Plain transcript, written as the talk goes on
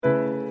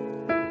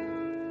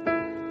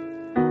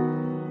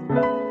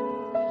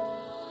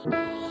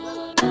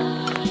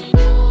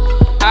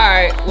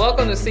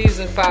Welcome to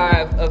season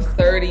 5 of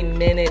 30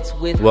 Minutes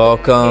with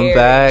Welcome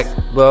Harris.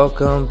 back.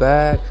 Welcome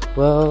back.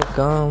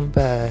 Welcome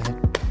back.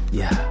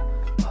 Yeah.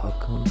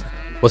 Welcome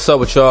back. What's up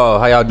with y'all?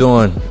 How y'all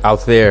doing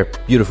out there,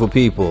 beautiful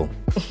people?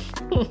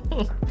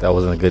 That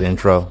wasn't a good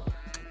intro.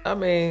 I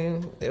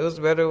mean, it was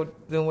better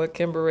than what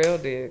Kim Burrell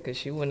did because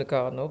she wouldn't have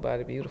called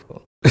nobody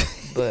beautiful.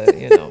 But,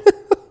 you know,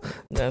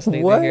 that's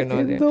neither here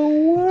nor there.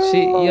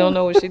 You don't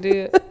know what she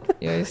did?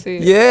 You ain't see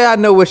it? Yeah, I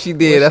know what she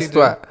did. That's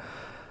why.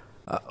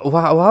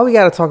 Why we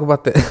got to talk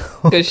about that?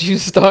 Because you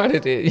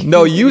started it.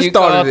 No, you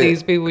started called it.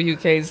 These people you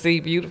can't see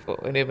beautiful,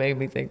 and it made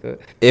me think of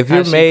If how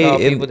you're she made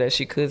called in- people that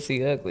she could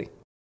see ugly.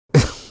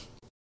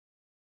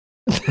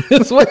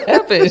 That's what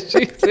happened.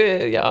 She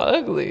said, "Y'all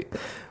ugly."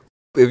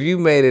 If you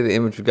made it in the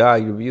image of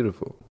God, you're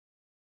beautiful.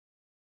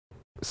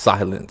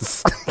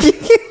 Silence.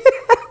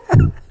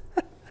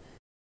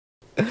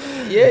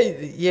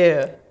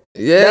 Yeah.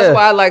 That's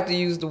why I like to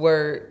use the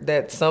word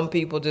that some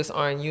people just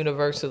aren't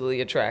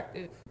universally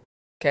attracted.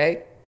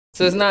 Okay?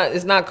 So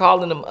it's not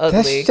calling them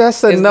ugly.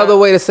 That's just another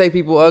way to say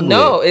people ugly.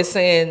 No, it's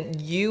saying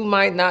you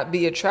might not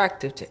be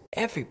attractive to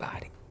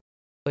everybody,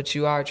 but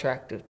you are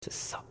attractive to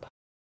somebody.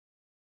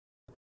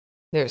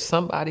 There's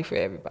somebody for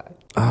everybody.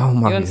 Oh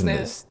my You understand?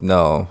 goodness.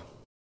 No.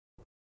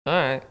 All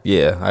right.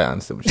 Yeah, I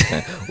understand what you're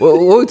saying. what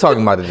are we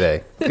talking about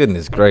today?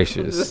 Goodness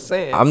gracious. Just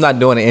saying. I'm not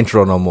doing an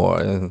intro no more.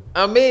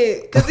 I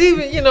mean, because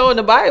even, in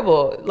the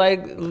Bible,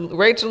 like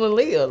Rachel and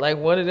Leah, like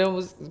one of them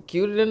was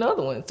cuter than the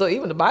other one. So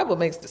even the Bible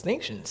makes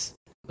distinctions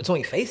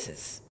between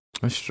faces.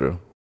 That's true.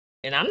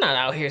 And I'm not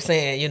out here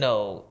saying,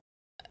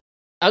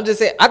 I'm just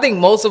saying, I think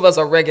most of us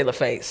are regular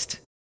faced.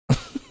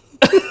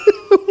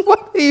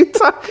 What are you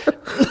talking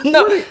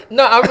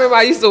No, I remember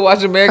I used to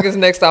watch America's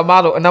Next Top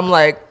Model, and I'm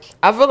like,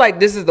 I feel like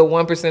this is the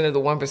 1% of the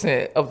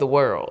 1% of the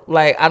world.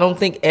 Like, I don't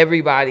think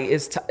everybody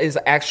is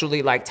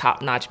actually like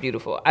top notch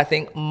beautiful. I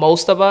think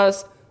most of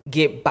us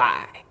get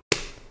by.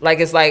 Like,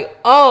 it's like,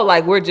 oh,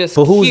 like we're just.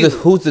 But cute.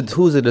 who's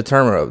the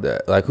determiner of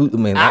that? Like, who? I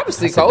mean,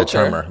 Obviously I said culture.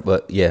 Determiner,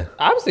 but yeah,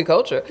 Obviously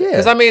culture. Yeah.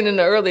 Because I mean, in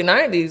the early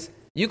 90s,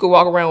 you could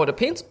walk around with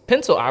a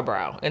pencil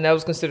eyebrow, and that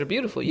was considered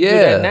beautiful. You do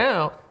Yeah. that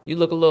now, you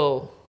look a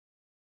little.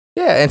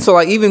 yeah. And so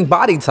like even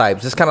body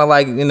types, it's kind of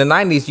like in the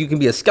 '90s, you can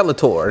be a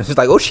Skeletor. It's just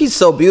like, oh, she's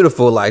so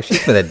beautiful, like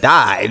she's gonna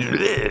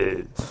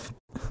die.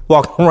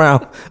 Walking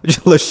around with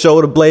your little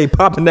shoulder blade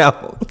popping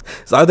out.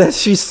 So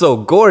she's so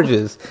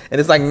gorgeous.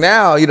 And it's like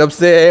now, you know what I'm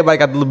saying? Everybody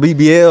got the little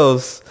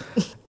BBLs.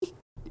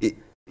 You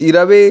know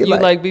what I mean? You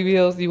like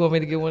BBLs? You want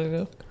me to get one of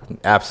them?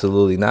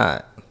 Absolutely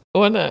not.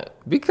 Why not?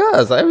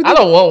 Because everything. I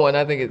don't want one.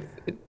 I think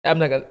I'm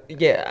not gonna.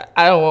 Yeah,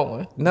 I don't want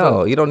one.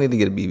 No, you don't need to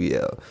get a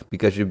BBL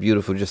because you're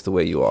beautiful just the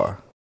way you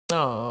are.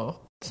 Oh,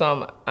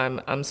 so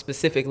I'm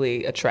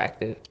specifically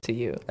attractive to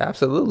you.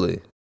 Absolutely.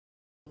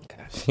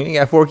 Okay. You ain't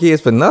got 4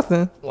 kids for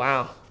nothing.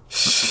 Wow.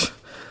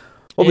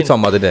 What we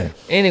talking about today?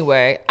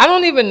 Anyway, I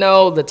don't even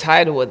know the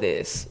title of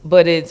this,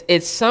 but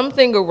it's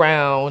something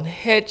around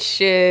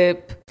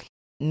headship,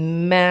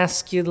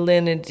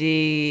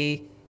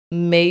 masculinity,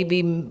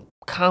 maybe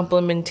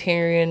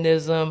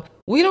complementarianism.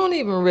 We don't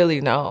even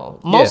really know.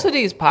 Most of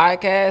these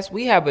podcasts,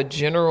 we have a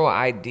general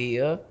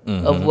idea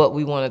of what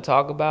we want to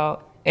talk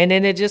about. And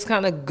then it just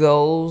kind of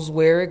goes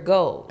where it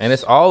goes. And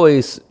it's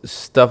always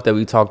stuff that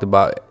we talked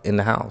about in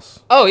the house.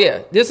 Oh,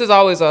 yeah. This is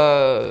always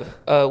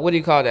what do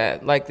you call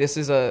that? Like this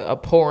is a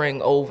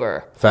pouring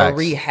over, Facts. a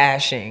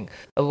rehashing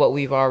of what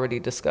we've already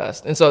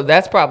discussed. And so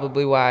that's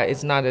probably why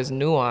it's not as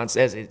nuanced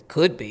as it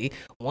could be.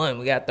 1,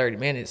 we got 30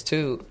 minutes.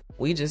 2,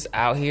 we just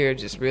out here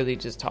just really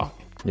just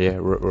talking. Yeah,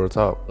 real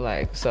talk.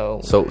 Like, so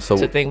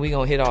to think we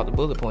going to hit all the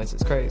bullet points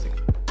is crazy.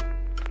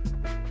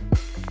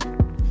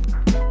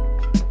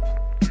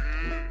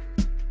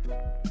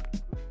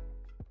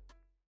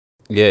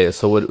 Yeah,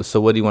 so what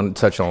do you want to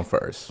touch on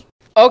first?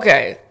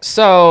 Okay,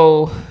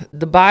 so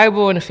the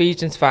Bible in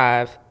Ephesians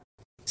 5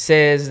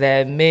 says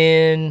that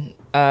men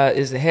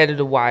is the head of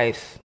the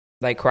wife,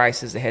 like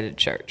Christ is the head of the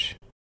church.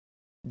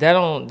 That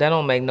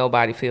don't make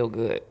nobody feel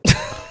good.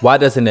 Why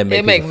doesn't it make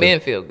it make men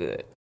feel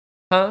good?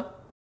 Huh?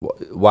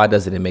 Why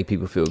doesn't it make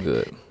people feel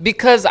good?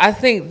 Because I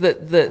think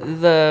that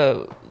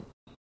the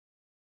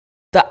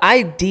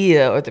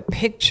idea or the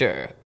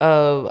picture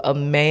of a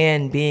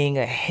man being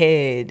a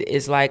head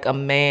is like a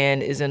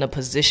man is in a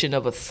position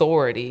of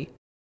authority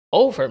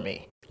over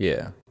me.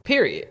 Yeah.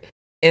 Period.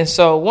 And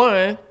so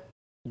 1,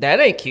 that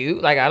ain't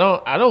cute. Like I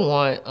don't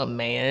want a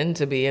man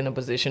to be in a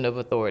position of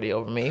authority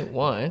over me.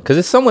 1. Because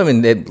there's some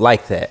women that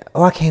like that.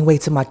 Oh, I can't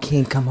wait till my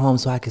king come home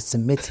so I can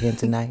submit to him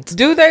tonight.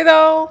 Do they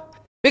though?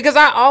 Because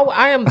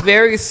I am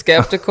very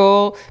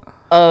skeptical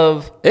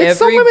of There's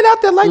some women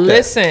out there like that.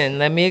 Listen,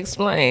 let me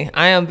explain.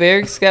 I am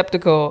very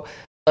skeptical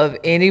of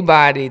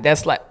anybody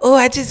that's like, oh,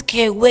 I just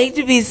can't wait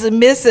to be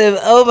submissive.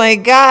 Oh my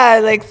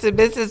God, like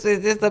submissive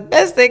is just the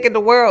best thing in the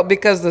world,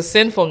 because the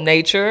sinful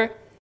nature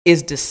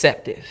is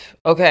deceptive,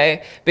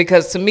 okay?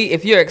 Because to me,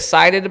 if you're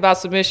excited about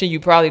submission, you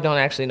probably don't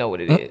actually know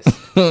what it is.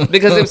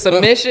 Because if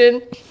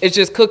submission is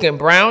just cooking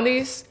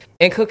brownies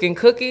and cooking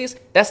cookies,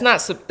 that's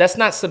not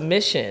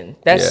submission.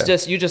 That's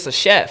just, you're just a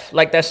chef.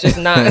 Like, that's just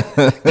not,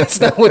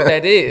 that's not what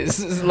that is.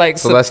 It's like,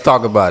 so let's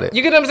talk about it.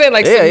 You get what I'm saying?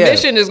 Like,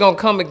 submission is going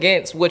to come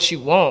against what you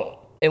want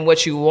and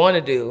what you want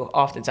to do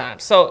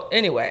oftentimes. So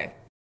anyway,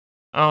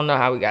 I don't know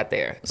how we got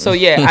there. So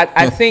yeah,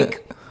 I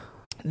think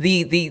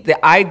the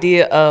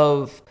idea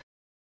of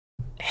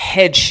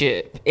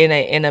headship in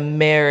a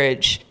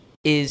marriage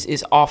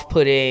is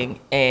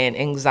off-putting and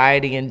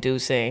anxiety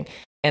inducing.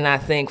 And I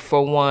think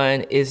for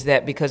one is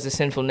that because the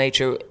sinful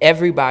nature,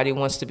 everybody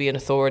wants to be an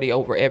authority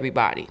over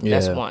everybody.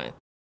 That's one.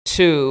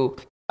 Two,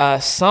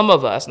 some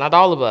of us, not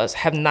all of us,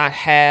 have not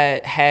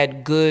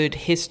had good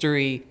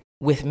history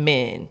with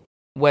men,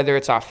 whether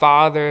it's our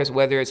fathers,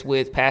 whether it's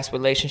with past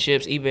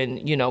relationships,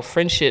 even,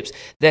 friendships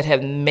that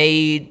have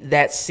made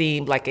that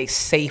seem like a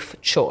safe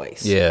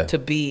choice to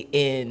be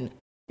in,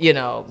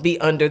 be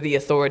under the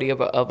authority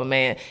of a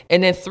man.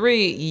 And then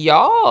three,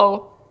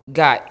 y'all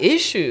got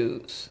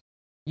issues.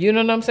 You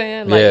know what I'm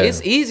saying? Like,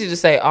 it's easy to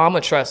say, I'm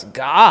going to trust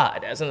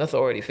God as an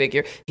authority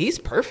figure. He's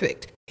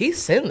perfect. He's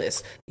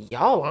sinless.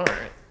 Y'all aren't.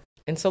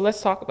 And so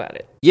let's talk about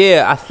it.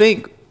 Yeah, I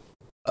think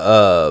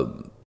a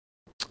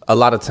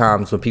lot of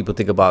times when people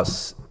think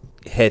about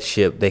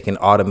headship, they can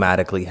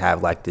automatically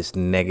have like this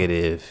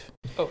negative.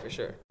 Oh, for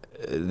sure.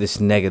 This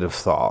negative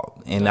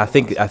thought, and I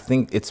think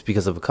it's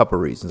because of a couple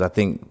of reasons. I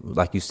think,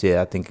 like you said,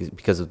 I think it's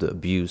because of the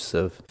abuse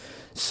of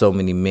so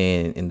many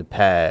men in the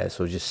past,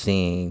 or just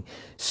seeing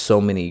so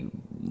many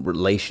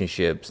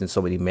relationships and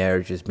so many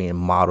marriages being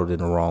modeled in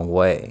the wrong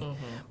way.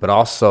 But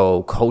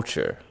also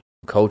culture.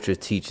 Culture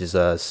teaches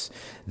us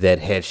that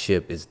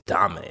headship is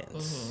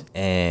dominance,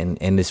 and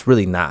it's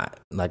really not.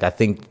 Like, I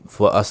think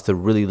for us to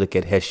really look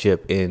at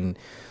headship in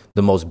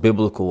the most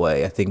biblical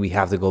way, I think we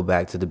have to go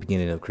back to the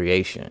beginning of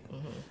creation.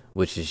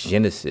 Which is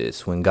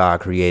Genesis, when God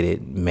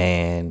created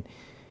man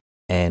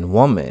and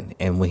woman.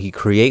 And when he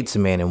creates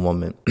man and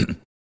woman,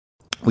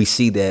 we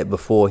see that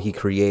before he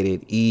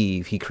created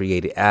Eve, he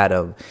created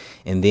Adam,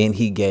 and then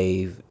he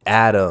gave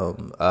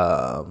Adam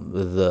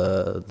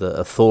the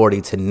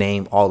authority to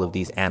name all of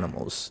these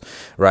animals,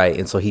 right?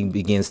 And so he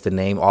begins to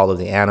name all of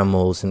the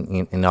animals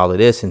and all of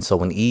this. And so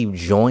when Eve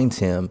joins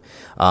him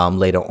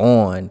later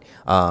on,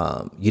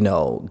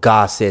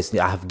 God says,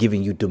 I have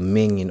given you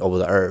dominion over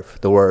the earth.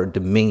 The word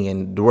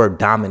dominion, the word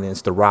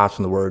dominance derives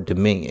from the word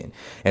dominion.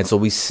 And so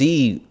we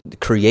see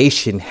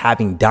creation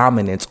having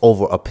dominance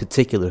over a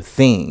particular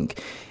thing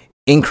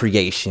in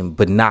creation,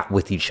 but not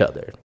with each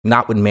other,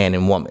 not with man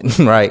and woman,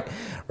 right?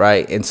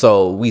 And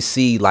so we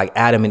see like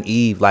Adam and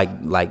Eve, like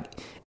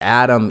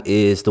Adam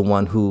is the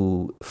one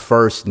who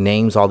first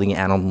names all the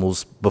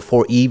animals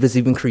before Eve is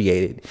even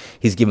created.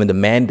 He's given the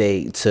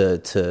mandate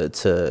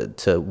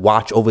to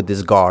watch over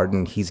this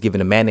garden. He's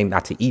given a mandate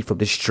not to eat from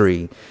this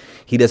tree.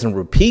 He doesn't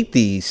repeat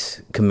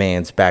these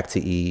commands back to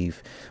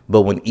Eve,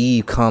 but when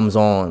Eve comes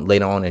on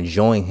later on and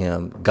join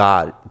him,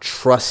 God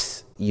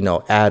trusts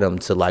Adam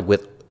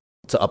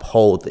to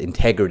uphold the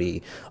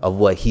integrity of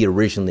what he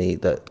originally,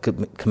 the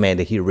command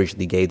that he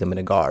originally gave them in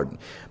the garden.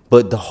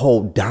 But the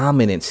whole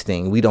dominance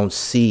thing, we don't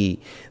see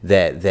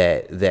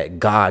that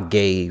God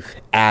gave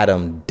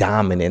Adam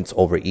dominance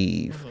over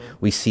Eve.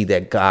 We see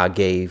that God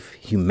gave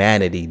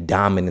humanity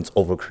dominance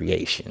over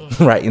creation,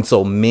 right? And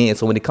so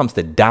so when it comes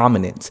to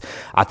dominance,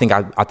 I think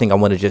I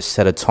want to just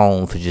set a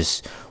tone for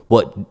just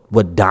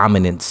what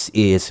dominance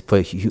is for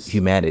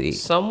humanity.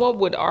 Someone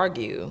would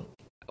argue,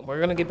 we're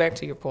going to get back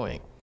to your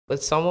point,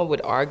 but someone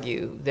would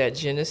argue that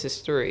Genesis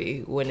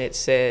 3, when it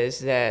says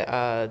that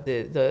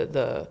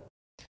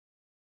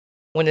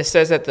when it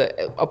says that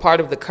a part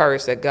of the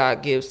curse that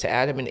God gives to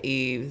Adam and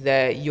Eve,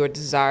 that your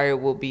desire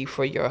will be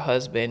for your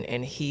husband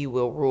and he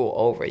will rule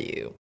over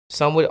you.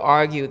 Some would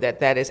argue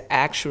that is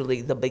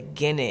actually the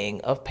beginning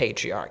of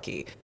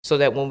patriarchy, so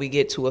that when we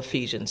get to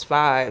Ephesians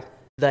 5,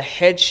 the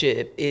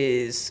headship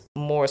is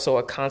more so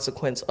a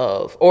consequence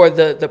of, or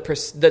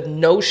the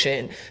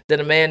notion that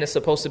a man is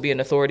supposed to be an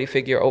authority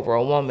figure over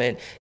a woman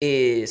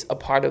is a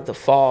part of the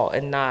fall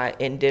and not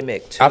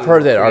endemic to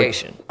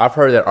creation. I've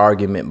heard that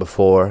argument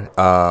before,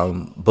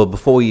 but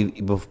before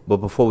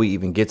we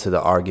even get to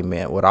the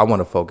argument, what I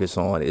want to focus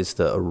on is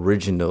the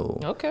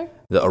original. Okay.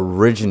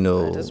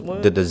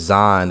 The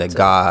design that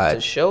God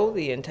to show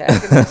the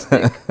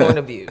antagonistic point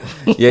of view.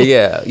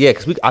 Yeah.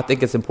 Because I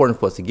think it's important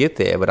for us to get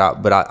there, but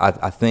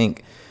I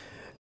think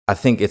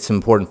it's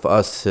important for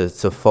us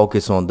to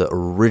focus on the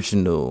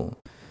original,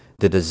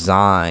 the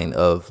design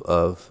of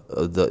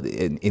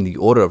in the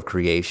order of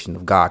creation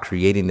of God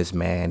creating this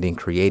man, then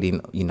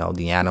creating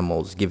the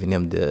animals, giving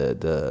him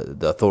the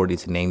authority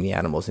to name the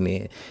animals, and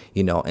then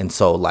and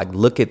so like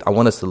I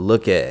want us to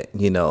look at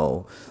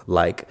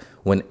like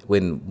when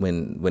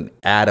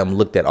Adam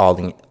looked at all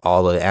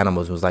the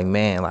animals and was like,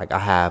 man, like I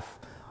have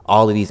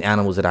all of these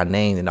animals that I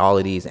named, and all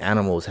of these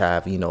animals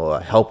have,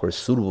 a helper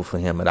suitable for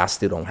him, and I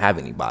still don't have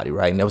anybody,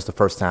 right? And that was the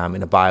first time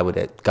in the Bible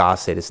that God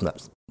said it's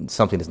not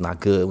something that's not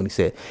good, when he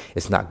said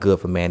it's not good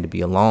for man to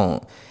be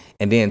alone.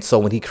 And then so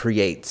when he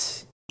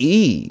creates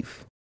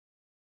Eve,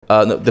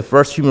 the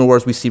first human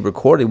words we see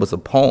recorded was a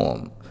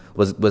poem.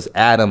 Was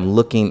Adam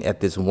looking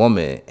at this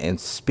woman and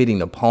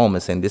spitting a poem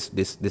and saying, this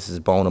is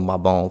bone of my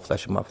bone,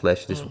 flesh of my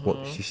flesh.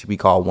 She should be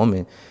called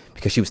woman,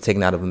 because she was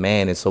taken out of a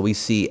man. And so we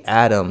see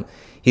Adam,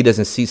 he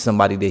doesn't see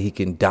somebody that he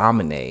can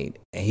dominate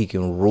and he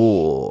can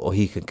rule or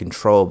he can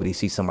control, but he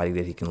sees somebody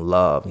that he can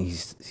love. And he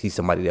sees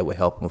somebody that will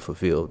help him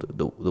fulfill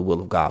the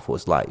will of God for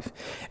his life.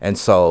 And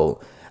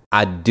so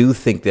I do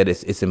think that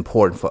it's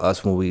important for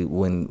us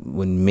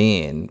when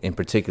men in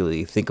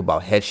particularly think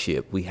about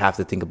headship, we have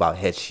to think about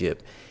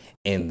headship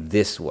in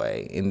this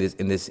way, in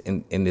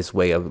this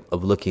way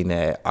of looking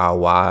at our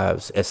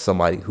wives as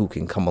somebody who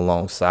can come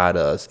alongside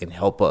us and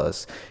help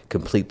us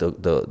complete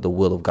the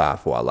will of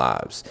God for our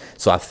lives.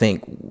 So I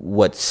think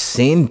what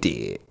sin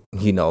did,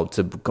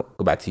 to go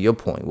back to your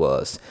point,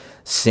 was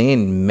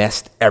sin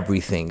messed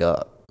everything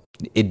up.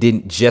 It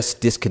didn't just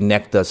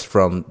disconnect us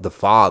from the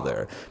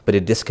Father, but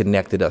it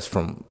disconnected us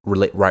from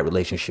right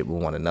relationship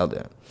with one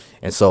another.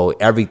 And so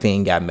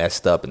everything got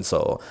messed up. And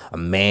so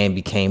men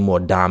became more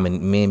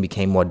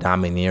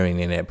domineering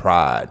in their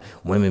pride.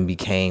 Women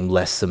became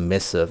less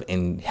submissive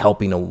in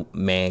helping a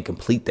man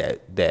complete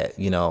that.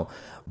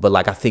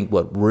 But I think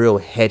what real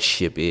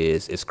headship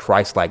is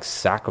Christ-like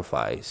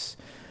sacrifice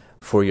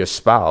for your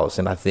spouse.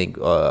 And I think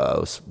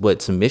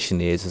what submission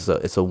is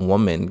it's a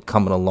woman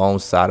coming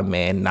alongside a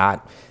man,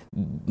 not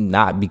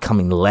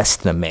becoming less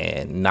than a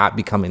man, not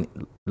becoming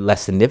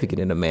less significant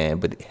than a man,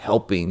 but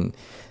helping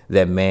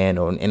that man,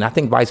 and I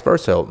think vice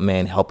versa,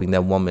 man helping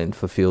that woman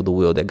fulfill the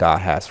will that God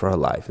has for her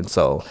life. And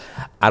so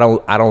I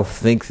don't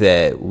think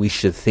that we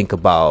should think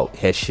about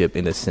headship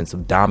in the sense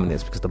of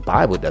dominance, because the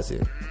Bible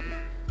doesn't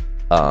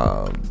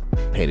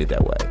paint it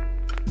that way.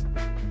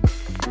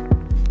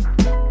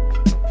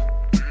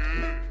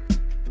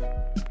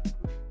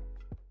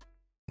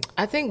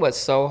 I think what's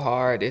so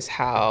hard is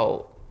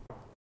how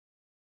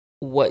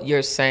what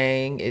you're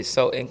saying is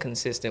so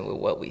inconsistent with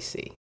what we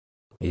see.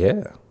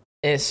 Yeah.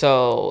 And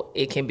so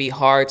it can be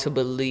hard to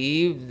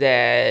believe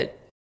that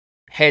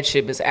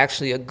headship is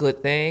actually a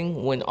good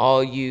thing when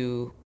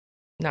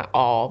not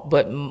all,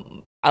 but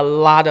a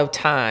lot of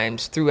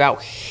times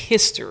throughout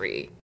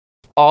history,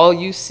 all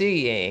you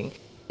seeing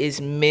is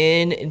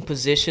men in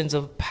positions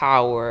of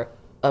power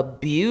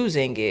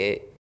abusing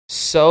it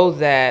so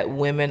that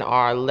women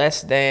are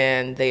less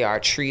than, they are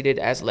treated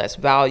as less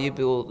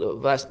valuable,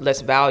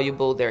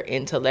 their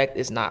intellect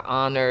is not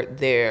honored,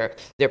 their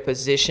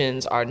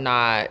positions are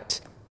not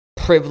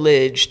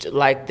privileged,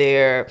 like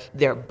their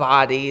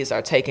bodies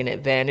are taken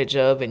advantage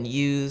of and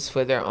used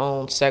for their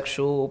own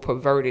sexual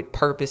perverted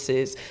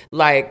purposes.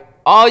 Like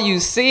all you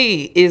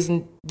see is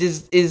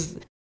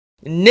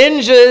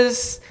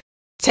ninjas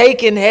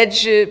taking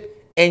headship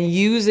and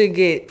using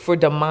it for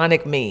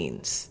demonic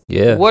means.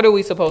 Yeah. What are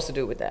we supposed to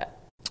do with that?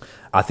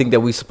 I think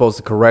that we're supposed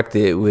to correct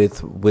it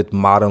with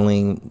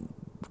modeling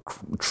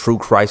true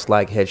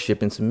Christ-like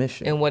headship and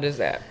submission. And what is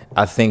that?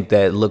 I think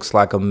that looks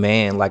like a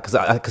man, because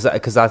I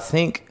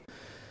think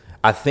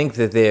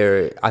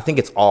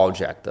it's all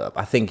jacked up.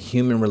 I think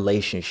human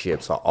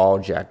relationships are all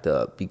jacked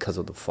up because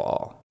of the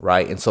fall,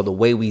 right? And so the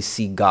way we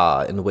see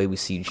God and the way we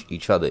see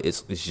each other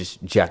is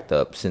just jacked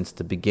up since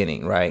the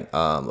beginning, right?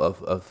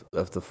 Of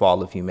the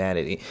fall of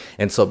humanity.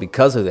 And so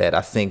because of that,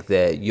 I think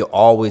that you're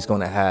always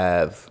going to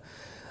have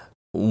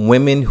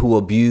women who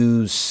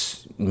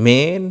abuse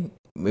men,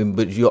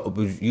 but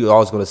you're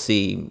always going to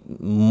see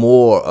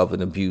more of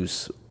an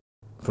abuse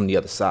from the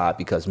other side,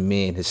 because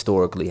men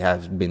historically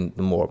have been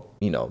the more,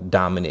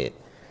 dominant,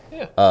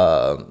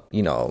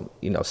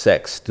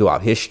 sex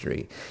throughout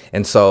history.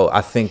 And so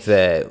I think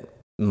that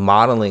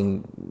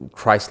modeling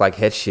Christ-like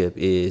headship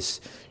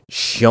is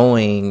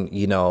showing,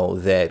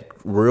 that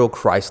real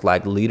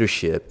Christ-like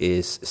leadership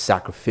is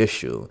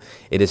sacrificial.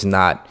 It is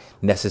not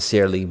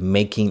necessarily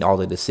making all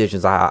the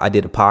decisions. I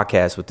did a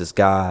podcast with this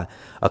guy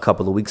a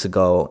couple of weeks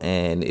ago,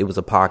 and it was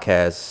a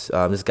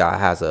podcast. This guy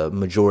has a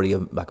majority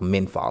of a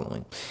men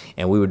following,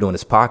 and we were doing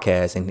this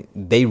podcast, and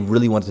they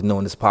really wanted to know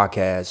in this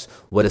podcast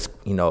what is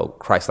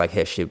Christ-like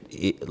headship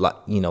like.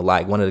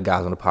 Like one of the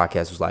guys on the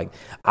podcast was like,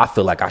 I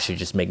feel like I should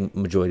just make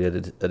majority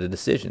of the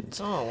decisions.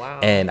 Oh wow!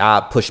 And I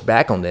pushed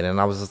back on that, and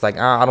I was just like,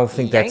 I don't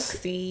think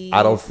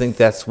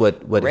that's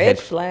what red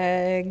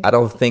flag. I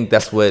don't think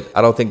that's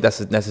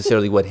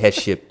necessarily what headship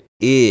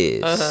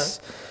is.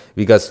 Uh-huh.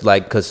 Because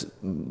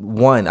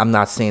one, I'm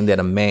not saying that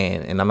a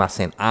man, and I'm not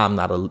saying I'm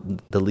not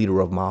the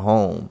leader of my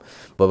home,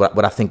 but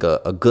what I think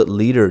a good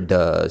leader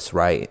does,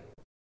 right,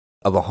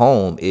 of a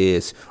home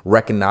is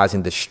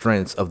recognizing the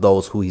strengths of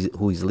those who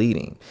he's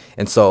leading.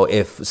 And so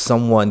if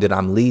someone that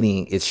I'm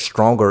leading is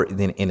stronger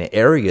in an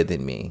area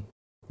than me,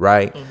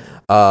 right,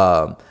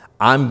 mm-hmm.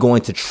 I'm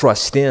going to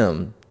trust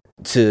them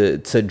to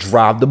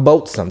drive the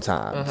boat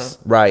sometimes,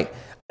 right?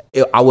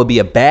 I would be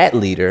a bad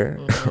leader,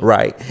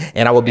 right?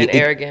 And I would be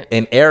arrogant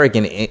and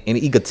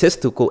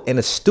egotistical and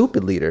a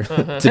stupid leader,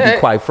 to be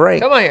quite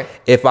frank. Come on here.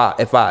 If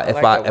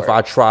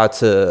I try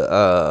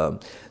to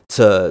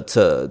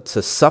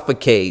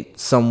suffocate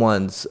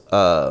someone's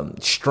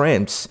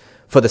strengths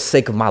for the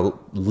sake of my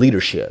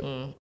leadership,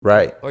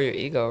 right? Or your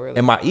ego, really.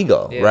 And my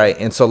ego, right?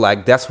 And so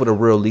like that's what a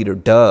real leader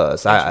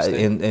does.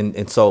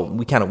 And so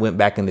we kind of went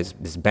back in this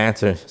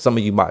banter. Some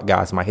of you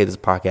guys might hear this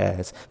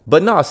podcast,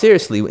 but no,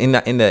 seriously, in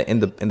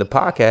the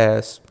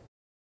podcast,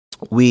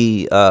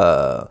 we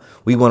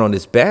went on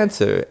this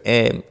banter,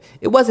 and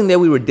it wasn't that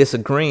we were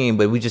disagreeing,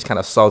 but we just kind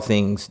of saw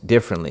things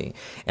differently.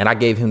 And I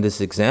gave him this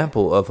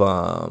example of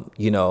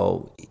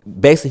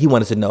basically he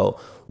wanted to know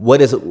what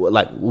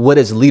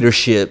does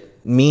leadership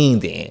mean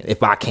then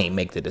if I can't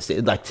make the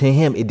decision. Like, to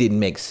him it didn't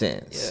make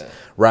sense.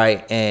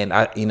 Right. And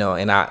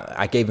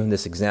I gave him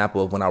this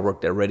example of when I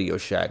worked at Radio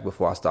Shack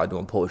before I started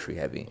doing Poetry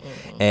Heavy.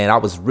 And I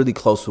was really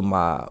close with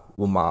my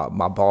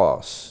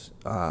boss,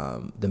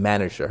 the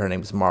manager. Her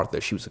name is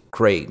Martha. She was a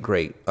great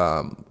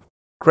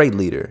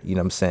leader, you know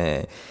what I'm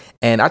saying?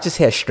 And I just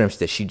had strengths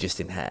that she just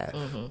didn't have.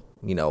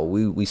 You know,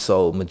 we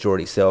sold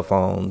majority cell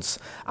phones.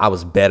 I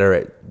was better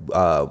at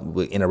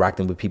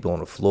interacting with people on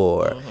the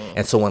floor.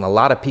 And so when a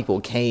lot of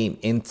people came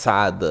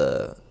inside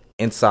the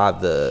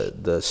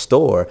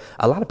store,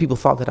 a lot of people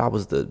thought that I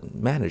was the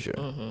manager.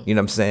 You know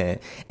what I'm saying?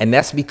 And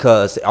that's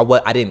because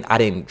I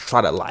didn't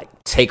try to like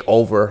take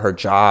over her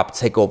job,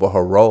 take over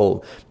her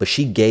role, but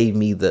she gave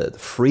me the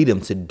freedom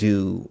to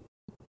do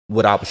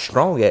what I was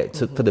strong at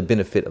for the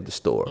benefit of the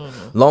store.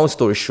 Long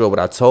story short, what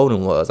I told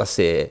him was, I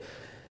said,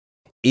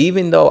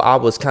 even though I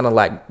was kind of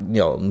like,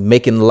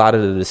 making a lot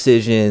of the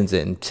decisions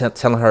and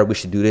telling her we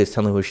should do this,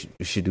 telling her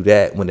we should do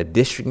that, when the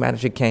district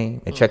manager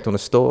came and checked on the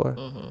store,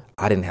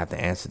 I didn't have to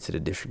answer to the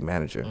district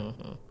manager.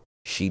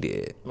 She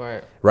did.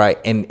 Right.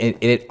 And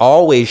it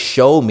always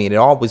showed me, and it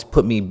always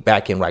put me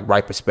back in like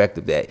right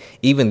perspective that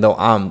even though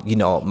I'm,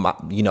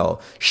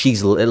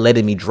 she's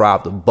letting me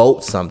drive the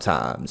boat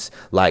sometimes,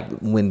 like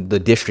when the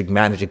district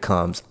manager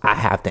comes,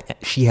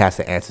 she has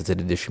to answer to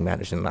the district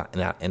manager,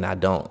 and I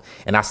don't.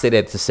 And I say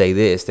that to say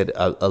this, that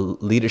a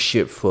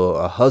leadership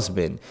for a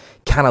husband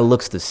kind of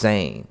looks the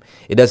same.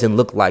 It doesn't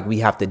look like we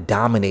have to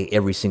dominate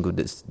every single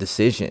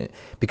decision,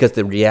 because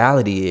the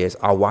reality is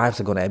our wives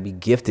are going to be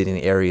gifted in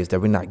areas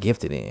that we're not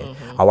gifted in.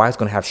 Our wives are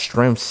going to have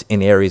strengths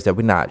in areas that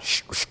we're not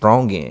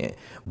strong in.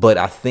 But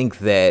I think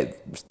that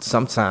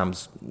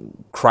sometimes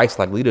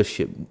Christ-like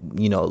leadership,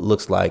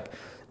 looks like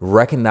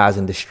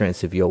recognizing the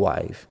strengths of your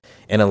wife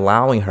and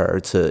allowing her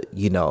to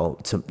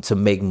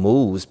make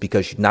moves,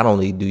 because not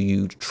only do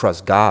you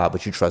trust God,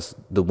 but you trust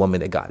the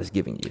woman that God is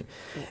giving you.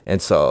 And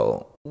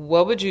so,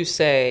 what would you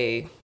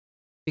say,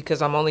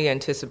 because I'm only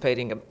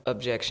anticipating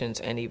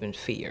objections and even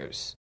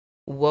fears,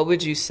 what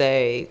would you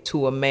say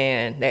to a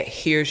man that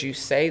hears you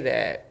say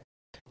that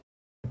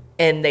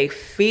and they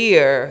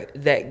fear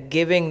that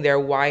giving their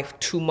wife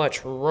too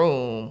much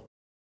room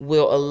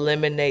will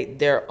eliminate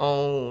their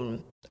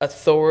own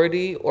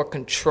authority or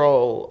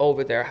control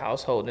over their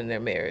household and their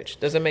marriage?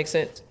 Does it make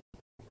sense?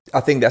 I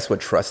think that's where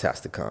trust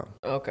has to come.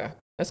 Okay,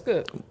 that's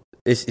good.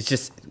 It's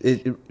just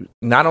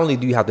not only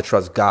do you have to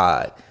trust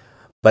God,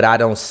 but I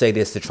don't say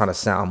this to try to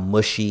sound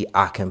mushy.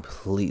 I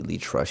completely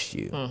trust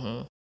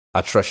you.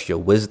 I trust your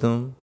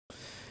wisdom.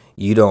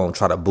 You don't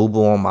try to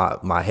boo-boo on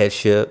my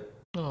headship.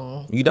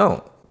 You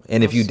don't.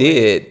 And if you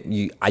did,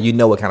 you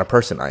know what kind of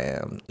person I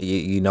am.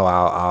 You know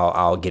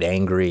I'll get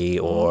angry,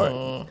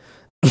 or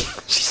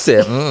she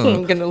said,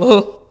 getting a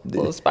little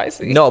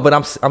spicy. No, but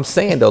I'm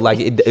saying though, like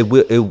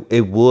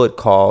it would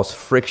cause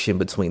friction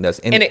between us,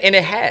 and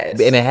it has,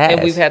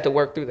 and we've had to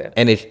work through that.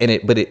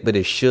 But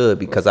it should,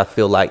 because I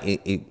feel like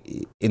it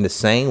in the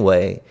same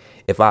way,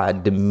 if I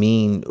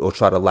demean or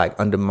try to like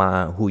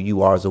undermine who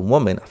you are as a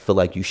woman, I feel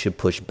like you should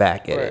push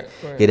back at it.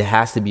 It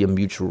has to be a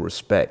mutual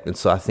respect, and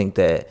so I think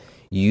that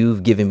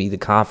you've given me the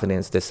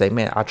confidence to say,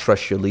 man, I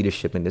trust your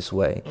leadership in this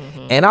way,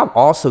 and I'm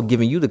also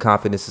giving you the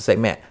confidence to say,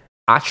 man,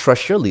 I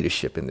trust your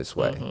leadership in this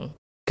way.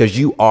 Because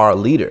you are a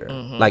leader.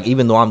 Like,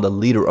 even though I'm the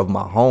leader of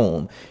my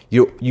home,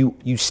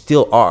 you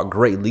still are a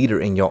great leader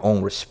in your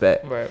own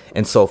respect.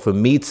 And so for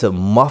me to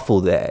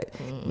muffle that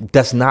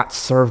does not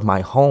serve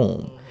my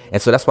home.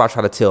 And so that's why I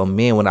try to tell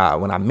men when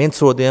I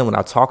mentor them, when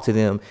I talk to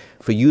them,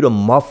 for you to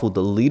muffle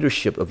the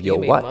leadership of your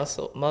wife.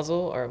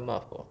 Muzzle or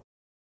muffle?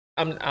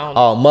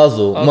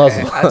 Muzzle.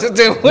 I just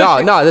didn't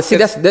no. See,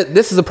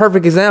 this is a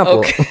perfect example.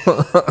 Okay.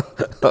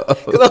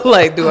 I'm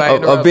like, do I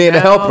interrupt of being now,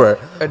 a helper,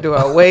 or do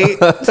I wait?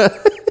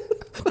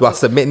 Do I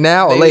submit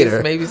now or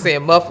later? Maybe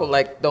saying muffle,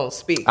 like don't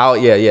speak. Oh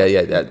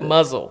yeah.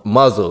 Muzzle.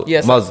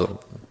 Yes.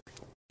 Muzzle.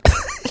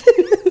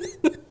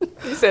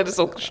 You said it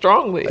so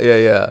strongly.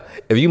 Yeah.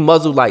 If you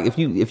muzzle, like if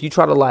you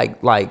try to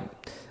like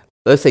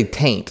let's say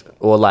taint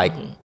or like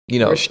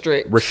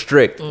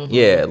restrict.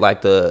 Yeah,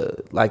 like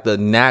the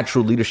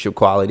natural leadership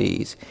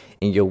qualities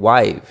in your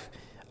wife,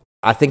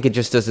 I think it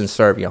just doesn't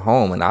serve your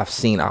home, and I've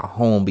seen our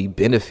home be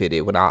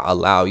benefited when I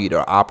allow you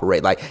to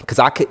operate like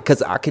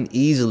because I can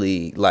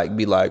easily like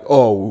be like,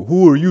 oh,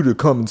 who are you to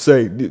come and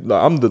say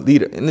I'm the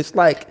leader? And it's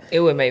like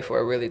it would make for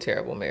a really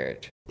terrible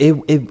marriage. It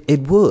would.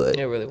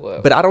 It really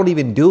would. But I don't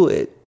even do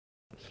it.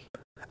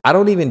 I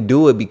don't even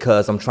do it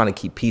because I'm trying to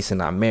keep peace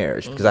in our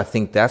marriage, because I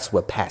think that's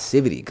where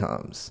passivity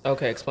comes.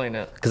 Okay, explain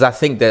that. Because I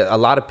think that a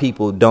lot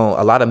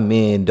of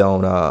men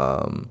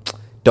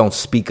don't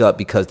speak up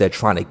because they're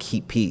trying to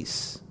keep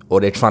peace. Or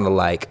they're trying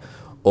to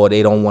or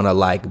they don't want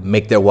to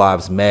make their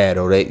wives mad,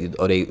 or they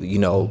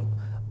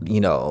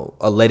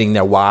are letting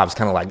their wives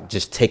kind of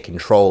just take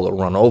control or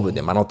run over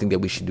them. I don't think that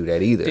we should do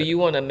that either. Do you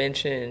want to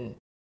mention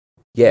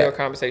your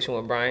conversation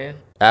with Brian?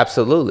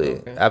 Absolutely,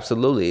 okay.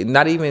 Absolutely.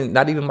 Not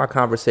even my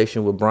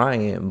conversation with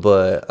Brian,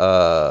 but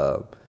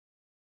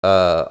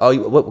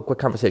what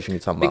conversation are you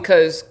talking about?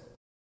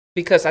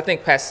 Because I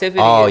think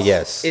passivity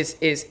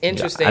is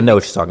interesting. I know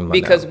what you're talking about.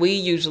 Because we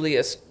usually,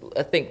 I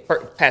think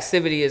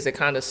passivity is a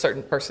kind of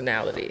certain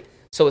personality.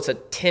 So it's a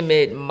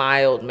timid,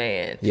 mild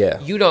man. Yeah.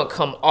 You don't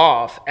come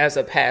off as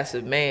a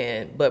passive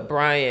man, but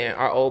Brian,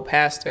 our old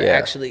pastor,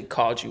 actually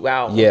called you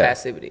out on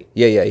passivity.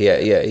 Yeah.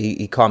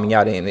 He called me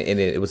out, and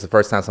it was the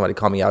first time somebody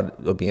called me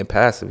out of being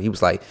passive. He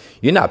was like,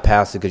 you're not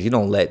passive because you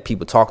don't let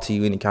people talk to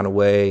you any kind of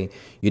way.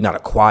 You're not a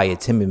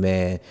quiet, timid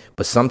man.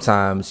 But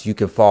sometimes you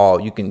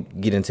can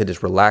get into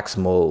this relaxed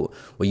mode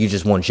where you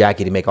just want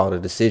Jackie to make all the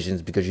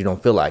decisions because you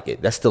don't feel like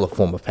it. That's still a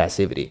form of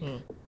passivity.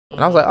 And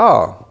I was like,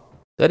 oh,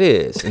 that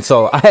is. And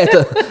so I had,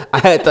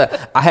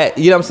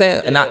 you know what I'm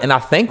saying? And I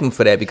thank him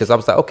for that, because I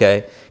was like,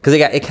 okay, because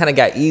it kind of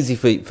got easy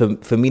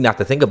for me not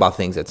to think about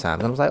things at times.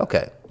 And I was like,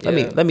 okay,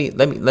 let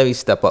me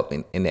step up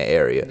in that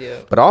area.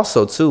 Yeah. But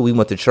also too, we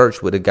went to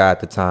church with a guy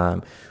at the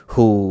time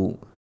who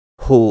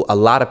a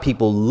lot of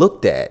people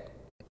looked at,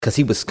 because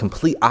he was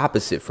complete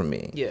opposite from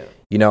me. Yeah.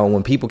 You know,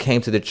 when people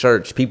came to the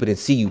church, people didn't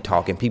see you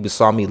talking. People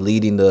saw me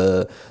leading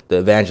the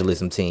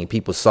evangelism team.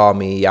 People saw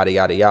me yada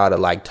yada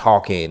yada,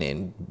 talking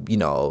and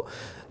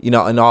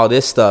and all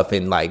this stuff,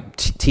 and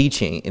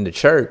teaching in the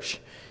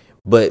church.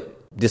 But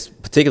this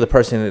particular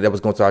person that was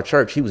going to our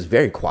church, he was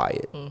very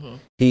quiet. Mm-hmm.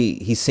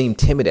 He seemed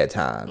timid at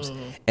times,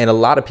 and a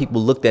lot of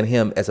people looked at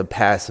him as a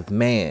passive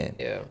man.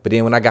 Yeah. But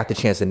then when I got the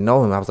chance to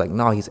know him, I was like,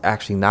 no, he's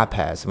actually not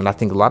passive. And I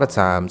think a lot of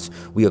times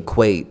we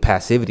equate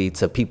passivity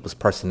to people's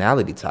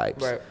personality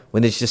types, right,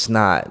 when it's just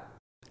not.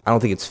 I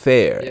don't think it's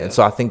fair. Yeah. And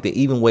so I think that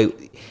even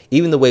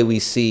the way we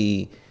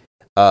see,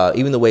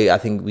 even the way I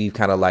think we've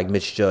kind of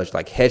misjudged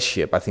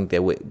headship, I think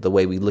that the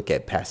way we look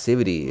at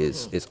passivity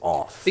is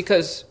off.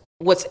 Because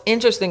what's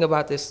interesting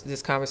about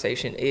this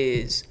conversation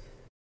is,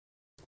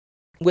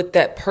 with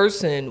that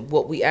person,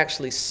 what we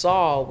actually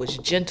saw was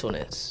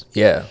gentleness.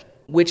 Yeah.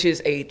 Which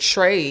is a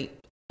trait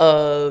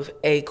of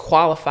a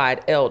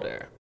qualified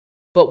elder.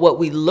 But what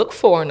we look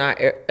for in our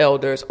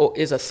elders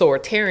is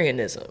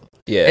authoritarianism.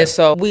 Yeah. And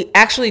so we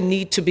actually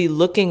need to be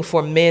looking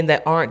for men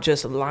that aren't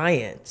just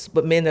lions,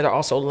 but men that are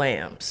also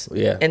lambs.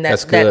 Yeah. And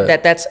that's good.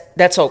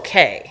 That's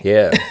okay.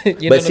 Yeah.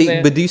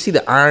 But do you see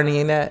the irony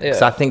in that?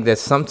 Because I think that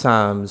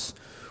sometimes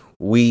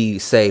we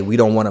say we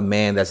don't want a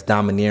man that's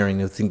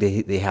domineering and think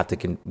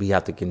that we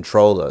have to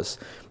control us.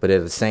 But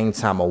at the same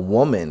time, a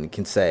woman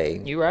can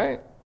say, "You're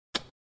right.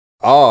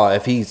 Oh,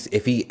 if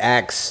he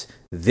acts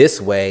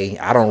this way,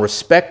 I don't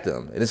respect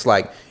him." And it's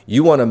like,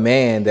 you want a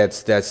man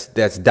that's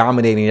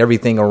dominating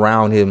everything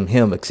around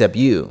him except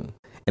you.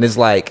 And it's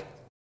like,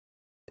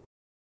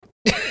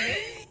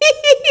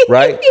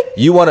 right?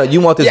 You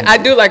want this. Yeah, I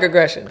do like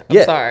aggression.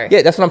 I'm sorry.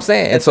 Yeah, that's what I'm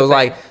saying. And so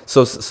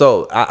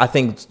I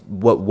think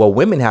what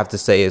women have to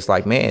say is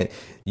man,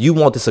 you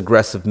want this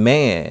aggressive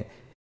man.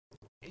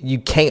 You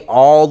can't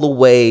all the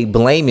way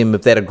blame him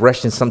if that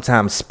aggression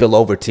sometimes spill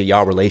over to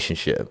y'all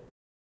relationship.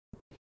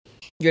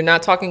 You're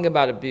not talking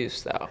about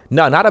abuse, though.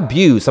 No, not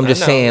abuse. I'm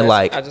just saying,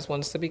 I just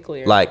want us to be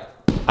clear. I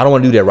don't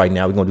want to do that right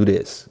now. We're gonna do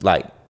this.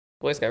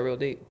 Voice got real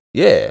deep.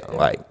 Yeah.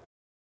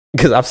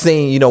 Because I've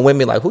seen,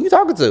 women who you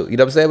talking to? You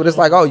know what I'm saying? But it's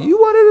oh, you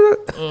wanted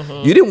it.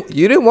 Mm-hmm.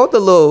 You didn't want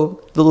the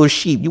little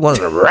sheep. You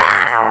wanted to.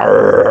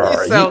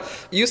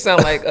 You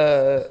sound like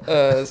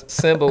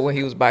Simba when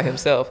he was by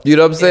himself. You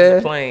know what I'm saying? In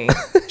the plane,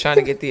 trying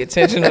to get the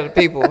attention of the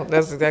people.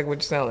 That's exactly what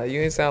you sound like. You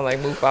didn't sound like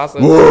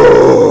Mufasa.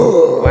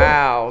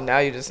 Wow. Now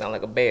you just sound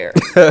like a bear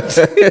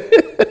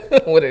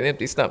with an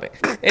empty stomach.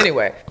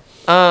 Anyway.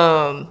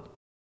 But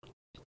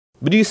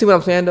do you see what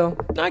I'm saying though?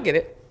 No, I get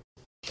it.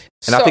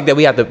 And I think that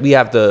we have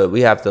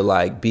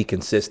to be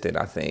consistent,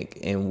 I think,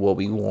 in what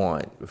we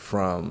want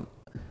from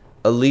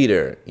a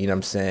leader, you know what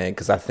I'm saying?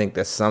 Because I think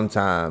that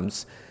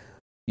sometimes,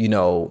 we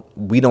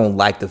don't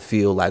like to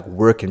feel like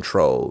we're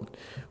controlled,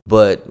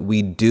 but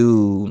we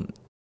do.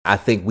 I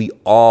think we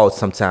all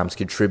sometimes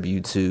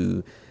contribute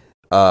to,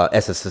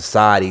 as a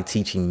society,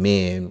 teaching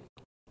men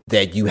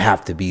that you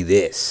have to be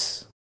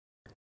this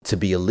to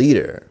be a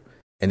leader.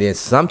 And then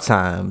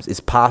sometimes it's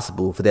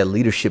possible for that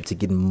leadership to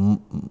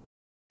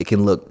it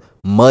can look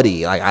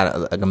muddy, like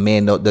a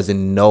man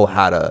doesn't know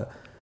how to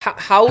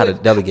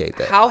delegate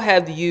that. How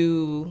have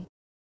you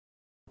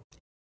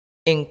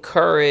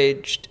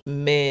encouraged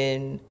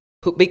men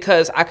who,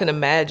 because I can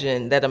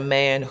imagine that a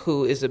man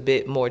who is a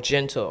bit more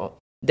gentle,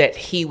 that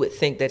he would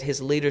think that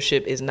his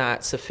leadership is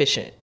not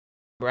sufficient,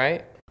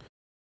 right?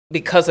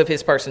 Because of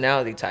his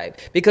personality type.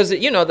 Because, the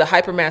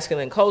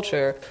hypermasculine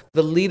culture,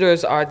 the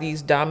leaders are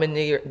these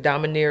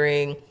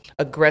domineering,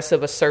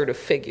 aggressive, assertive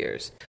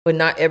figures. But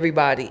not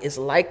everybody is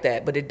like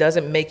that. But it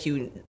doesn't make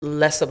you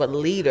less of a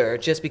leader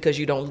just because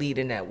you don't lead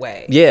in that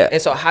way. Yeah.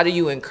 And so how do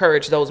you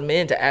encourage those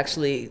men to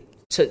actually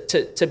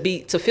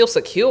to feel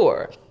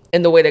secure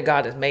in the way that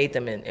God has made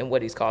them and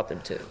what he's called them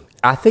to?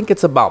 I think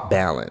it's about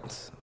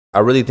balance. I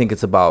really think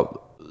it's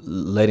about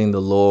letting the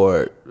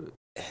Lord,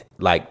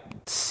 like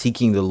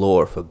seeking the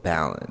Lord for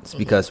balance.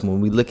 Because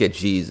when we look at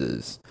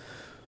Jesus,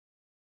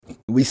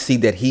 we see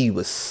that he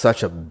was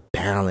such a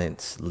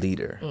balanced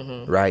leader,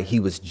 right?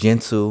 He was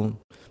gentle,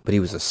 but he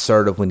was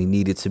assertive when he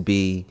needed to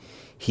be.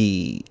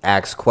 He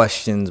asked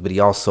questions, but he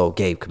also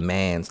gave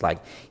commands. Like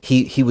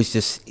he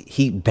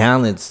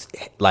balanced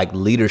like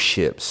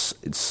leadership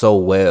so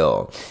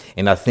well.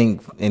 And I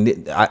think,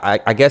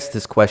 I guess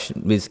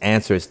this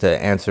answer is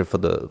to answer for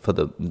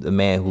the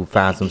man who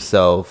finds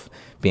himself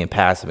being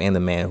passive and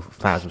the man who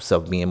finds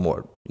himself being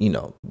more,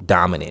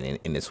 dominant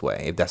in this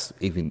way.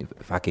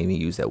 If I can even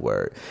use that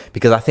word,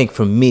 because I think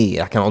for me,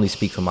 I can only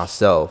speak for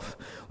myself.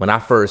 When I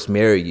first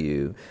married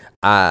you,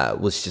 I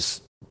was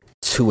just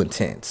too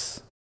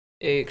intense.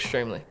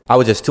 Extremely. I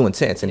was just too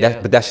intense, and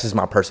that's just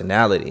my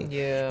personality.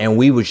 Yeah. And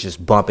we was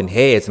just bumping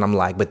heads, and I'm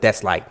like, but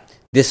that's like,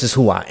 this is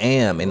who I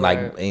am, and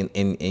right.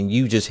 and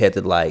you just had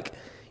to like,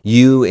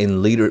 you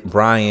and leader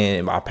Brian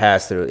and our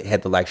pastor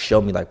had to like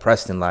show me like,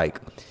 Preston, like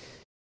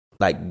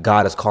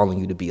God is calling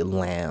you to be a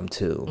lamb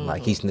too.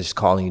 Like he's just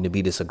calling you to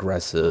be this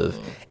aggressive,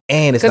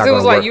 and it's not because it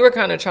was like work. You were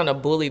kind of trying to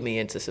bully me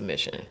into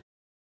submission.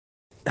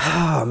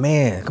 Oh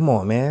man, come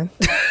on, man.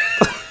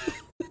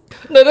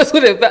 No, that's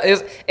what it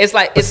is.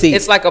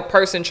 It's like a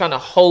person trying to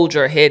hold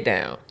your head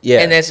down. Yeah.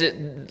 And that's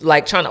just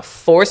like trying to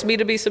force me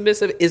to be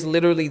submissive is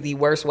literally the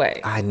worst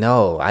way. I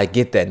know. I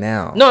get that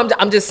now. No,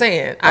 I'm just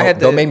saying.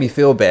 Don't make me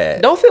feel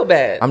bad. Don't feel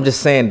bad. I'm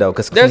just saying though,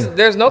 because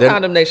there's no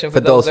condemnation for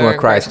those who are in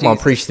Christ. Come on,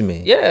 preach to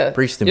me. Yeah.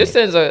 Preach to me. Your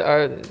sins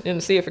are in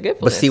the sea of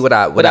forgetfulness. But see what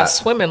I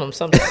swim in them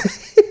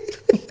sometimes.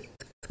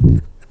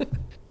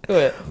 Go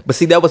ahead. But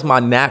see, that was my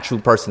natural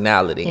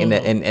personality.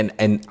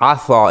 And I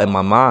thought in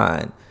my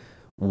mind,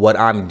 what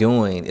I'm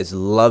doing is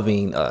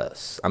loving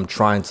us. I'm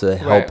trying to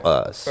help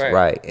us,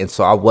 right? And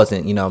so I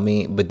wasn't, you know what I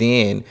mean? But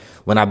then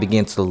when I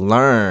began to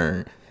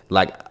learn,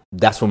 like,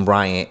 that's when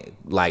Brian,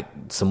 like,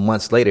 some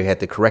months later had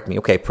to correct me.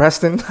 Okay,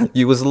 Preston,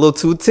 you was a little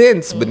too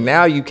tense, but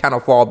now you kind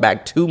of fall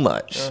back too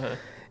much.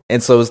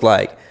 And so it's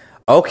like,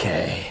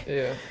 okay.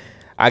 Yeah.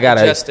 I got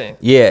to. Adjusting.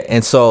 Yeah.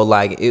 And so,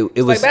 like, it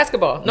was. Like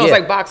basketball. No, it's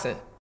like boxing.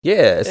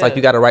 Yeah. It's like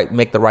you got to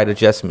make the right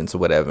adjustments or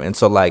whatever. And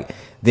so, like,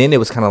 then it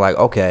was kind of like,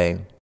 okay,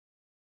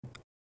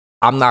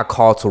 I'm not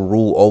called to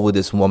rule over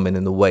this woman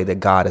in the way that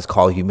God has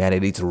called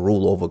humanity to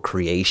rule over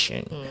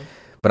creation.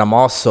 But I'm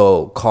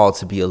also called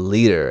to be a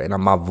leader, and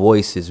my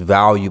voice is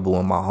valuable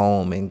in my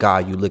home. And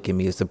God, you look at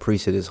me as the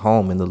priest of this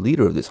home and the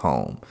leader of this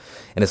home.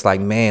 And it's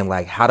like, man,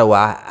 like, how do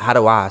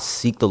I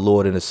seek the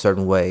Lord in a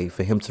certain way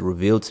for him to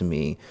reveal to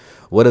me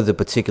what are the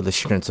particular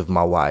strengths of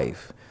my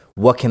wife?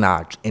 What can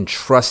I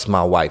entrust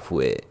my wife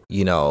with,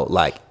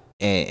 like,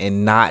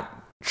 and not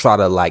try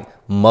to like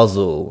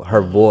muzzle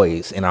her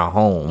voice in our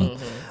home.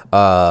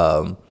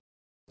 And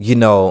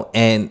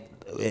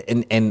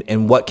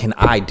what can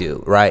I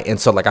do, right? And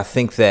so, like, I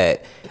think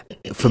that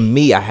for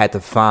me, I had to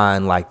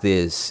find like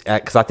this,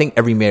 because I think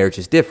every marriage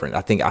is different.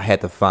 I think I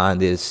had to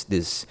find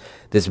this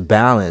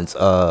balance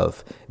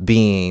of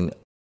being,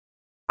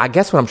 I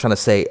guess what I'm trying to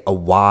say, a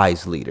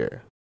wise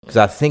leader. Because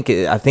I think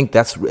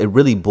it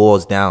really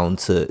boils down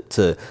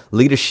to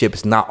leadership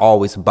is not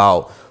always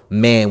about,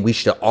 man, we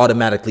should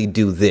automatically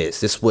do this.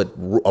 This is what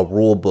a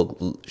rule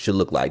book should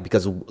look like.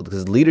 Because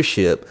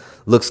leadership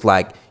looks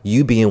like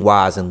you being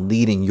wise and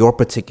leading your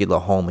particular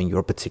home and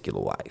your particular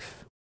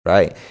life,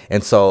 right?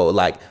 And so,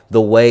 like,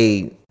 the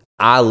way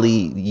I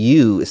lead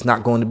you, it's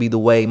not going to be the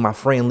way my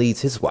friend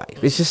leads his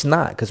wife. It's just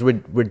not, because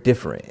we're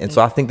different. And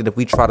so I think that if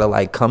we try to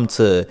like come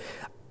to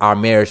our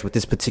marriage with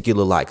this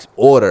particular like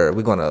order,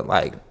 we're gonna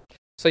like.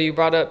 So you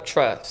brought up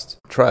trust,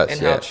 and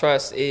how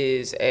trust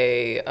is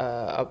a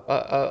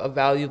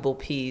valuable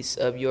piece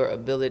of your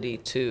ability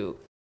to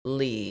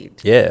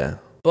lead. Yeah.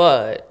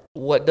 But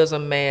what does a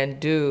man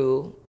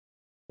do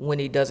when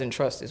he doesn't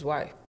trust his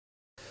wife?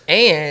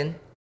 And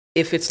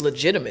if it's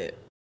legitimate,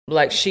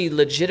 like, she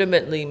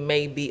legitimately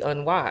may be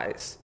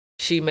unwise.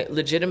 She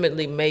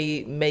legitimately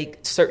may make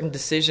certain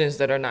decisions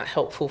that are not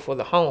helpful for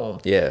the home.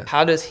 Yeah.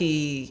 How does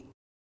he?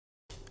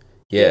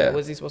 Yeah. What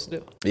is he supposed to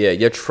do? Yeah,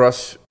 your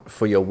trust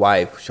for your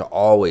wife should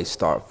always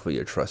start with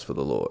your trust for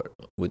the Lord.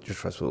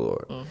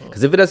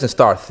 Because if it doesn't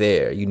start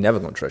there, you're never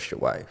going to trust your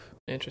wife.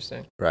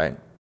 Interesting. Right?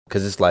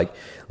 Because it's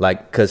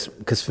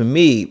because for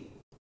me,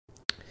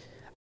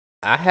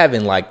 I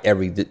haven't like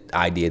every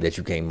idea that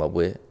you came up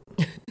with.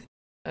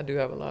 I do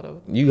have a lot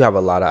of. You have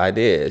a lot of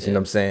ideas, you know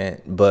what I'm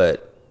saying?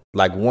 But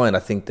Like one, I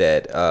think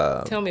that.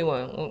 Tell me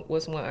one.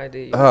 What's one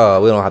idea?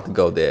 Oh, we don't have to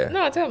go there.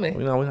 No, tell me.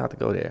 We don't have to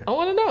go there. I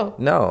want to know.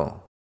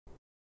 No,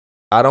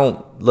 I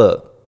don't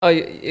look. Oh,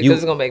 because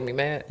it's gonna make me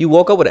mad. You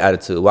woke up with an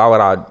attitude. Why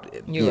would I?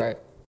 You're right.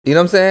 You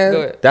know what I'm saying?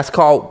 Go ahead.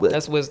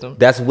 That's wisdom.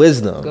 That's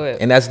wisdom. Go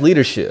ahead. And that's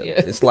leadership. Yeah.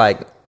 It's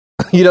like,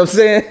 you know what I'm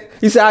saying?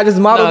 You said I just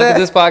modeled that.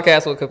 This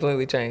podcast will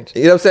completely change.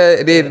 You know what I'm saying?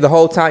 And then the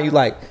whole time you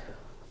like,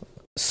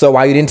 so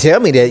why you didn't tell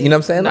me that? You know what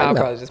I'm saying? No, like, I'll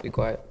probably just be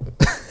quiet.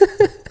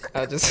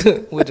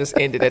 We'll just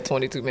end it at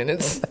 22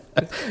 minutes.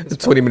 It's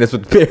 20 minutes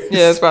with the parents.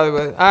 Yeah, that's probably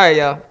what. All right,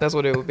 y'all. That's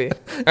what it would be.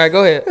 All right,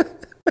 go ahead.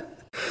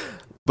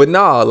 But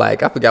no,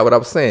 like I forgot what I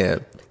was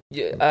saying.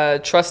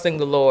 Trusting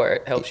the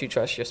Lord helps you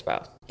trust your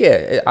spouse.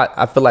 Yeah,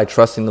 I feel like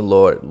trusting the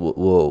Lord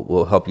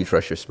will help you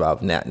trust your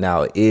spouse.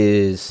 Now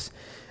is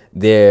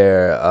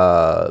there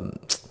are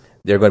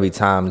going to be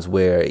times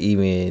where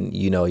even,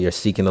 you know, you're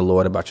seeking the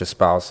Lord about your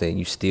spouse and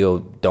you still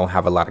don't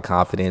have a lot of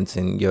confidence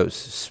in your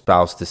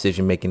spouse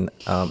decision making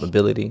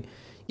ability.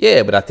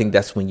 Yeah, but I think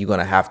that's when you're going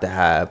to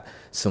have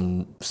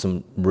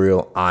some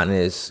real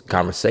honest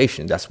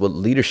conversation. That's what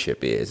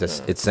leadership is.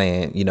 It's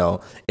saying, you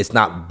know, it's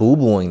not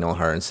boo-booing on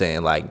her and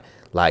saying like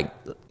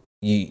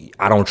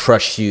I don't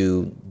trust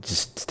you,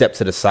 just step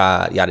to the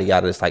side, yada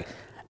yada. It's like,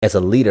 as a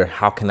leader,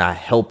 how can I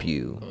help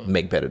you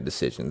make better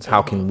decisions?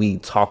 How can we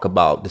talk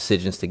about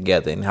decisions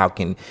together? And how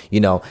can, you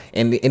know,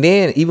 and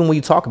then even when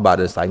you talk about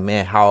it, it's like,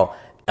 man, how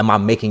am I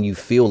making you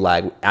feel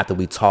like after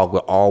we talk, we're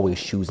always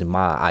choosing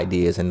my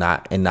ideas and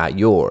not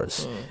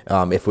yours?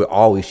 If we're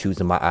always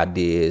choosing my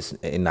ideas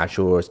and not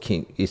yours,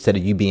 instead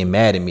of you being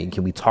mad at me,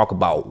 can we talk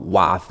about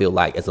why I feel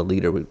like as a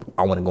leader,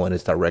 I want to go in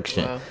this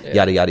direction?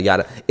 Yada, yada,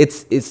 yada.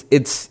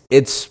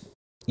 It's,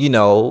 you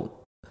know,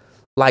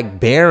 like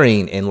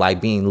bearing and like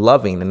being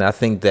loving. And I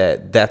think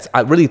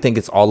I really think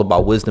it's all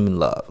about wisdom and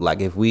love.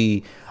 Like if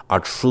we are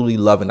truly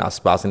loving our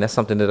spouse, and that's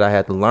something that I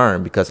had to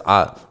learn because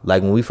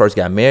like when we first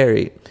got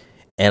married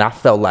and I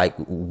felt like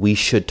we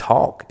should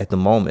talk at the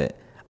moment,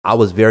 I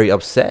was very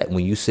upset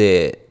when you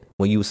say,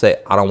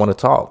 I don't want to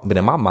talk. But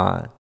in my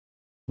mind,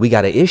 we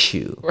got an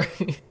issue.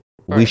 Right.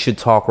 We should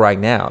talk right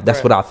now.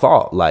 That's what I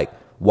thought. Like,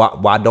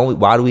 why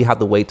do we have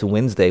to wait till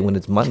Wednesday when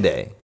it's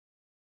Monday?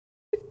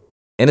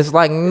 And it's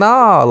like,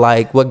 nah,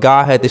 like what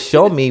God had to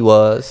show me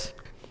was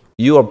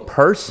you're a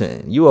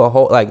person. You a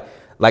whole,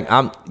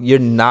 you're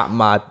not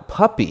my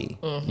puppy.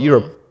 Mm-hmm. You're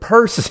a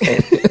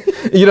person.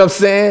 You know what I'm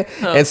saying?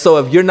 Huh. And so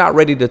if you're not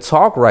ready to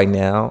talk right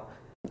now,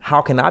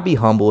 how can I be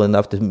humble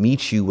enough to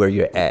meet you where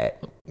you're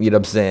at? You know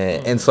what I'm saying?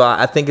 Mm-hmm. And so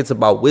I think it's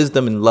about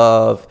wisdom and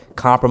love,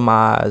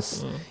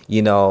 compromise,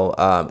 you know,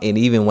 and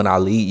even when I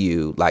lead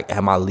you, like,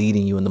 am I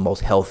leading you in the most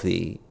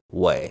healthy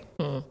way?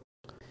 Does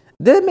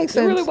that make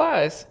sense? You're really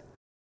wise.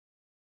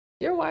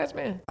 You're a wise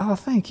man. Oh,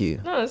 thank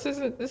you. No, this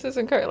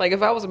isn't correct. Like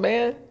if I was a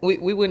man, we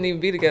wouldn't even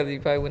be together. You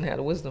probably wouldn't have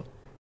the wisdom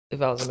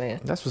if I was a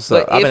man. That's what's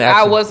up. But if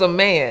I was a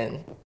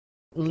man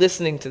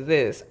listening to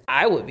this,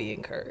 I would be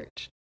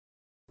encouraged.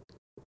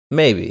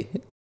 Maybe.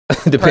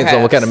 Depends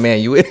on what kind of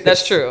man you is.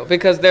 That's true.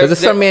 Because there's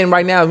some men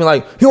right now be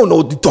like, you don't know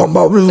what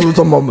you're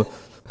talking about.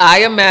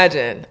 I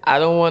imagine, I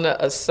don't want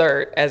to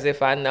assert as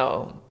if I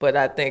know, but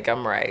I think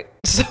I'm right.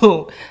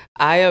 So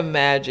I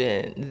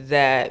imagine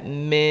that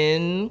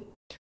men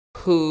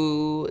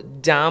who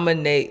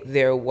dominate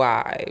their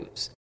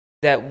wives,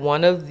 that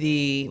one of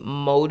the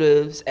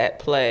motives at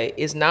play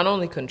is not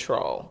only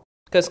control,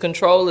 because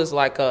control is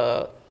like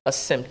a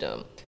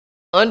symptom.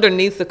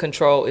 Underneath the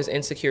control is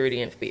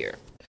insecurity and fear.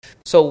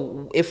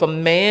 So if a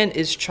man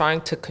is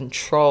trying to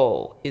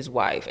control his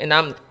wife, and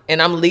I'm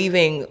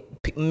leaving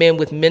men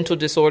with mental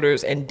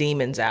disorders and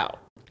demons out,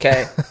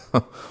 okay?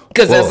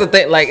 Because that's the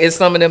thing. Like, it's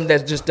some of them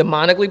that's just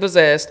demonically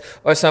possessed,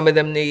 or some of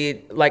them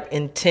need like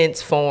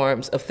intense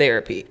forms of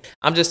therapy.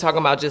 I'm just talking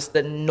about just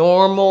the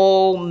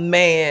normal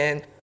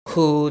man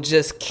who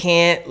just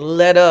can't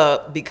let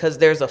up because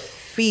there's a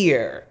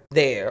fear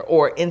there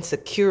or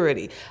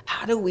insecurity.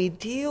 How do we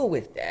deal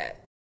with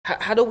that?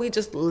 How do we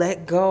just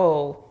let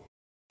go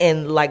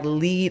and like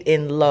lead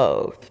in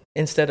love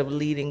instead of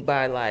leading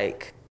by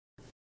like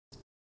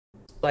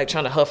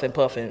trying to huff and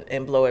puff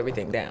and blow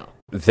everything down?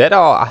 That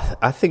all,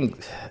 I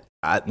think,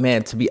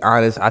 man, to be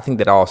honest, I think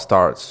that all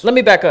starts. Let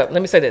me back up.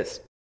 Let me say this.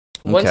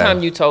 One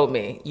time you told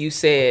me, you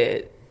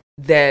said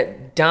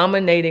that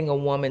dominating a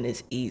woman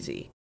is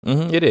easy.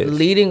 Mm-hmm, it is.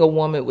 Leading a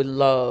woman with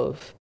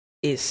love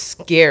is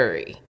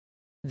scary,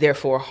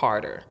 therefore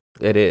harder.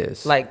 It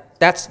is. Like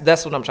that's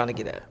what I'm trying to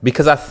get at.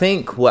 Because I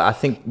think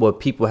what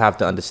people have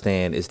to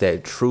understand is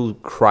that true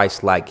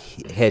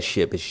Christ-like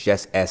headship is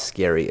just as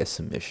scary as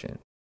submission.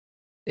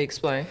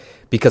 Explain.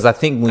 Because I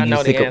think when I know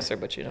you think the answer,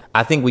 but you know.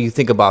 I think when you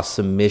think about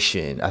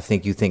submission, I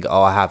think you think,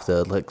 oh, I have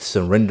to like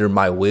surrender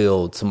my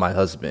will to my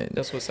husband.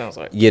 That's what it sounds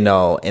like. You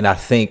know, and I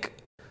think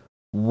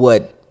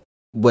what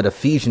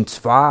Ephesians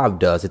 5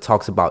 does, it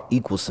talks about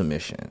equal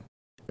submission.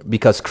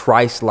 Because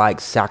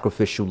Christ-like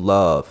sacrificial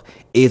love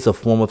is a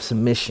form of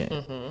submission.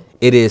 Mm-hmm.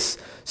 It is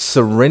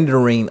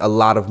surrendering a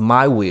lot of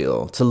my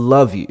will to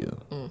love you.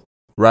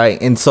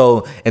 Right? And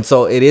so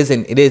it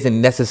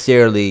isn't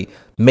necessarily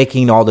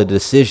making all the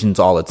decisions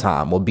all the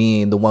time or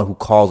being the one who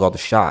calls all the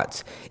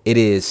shots. It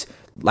is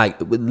like,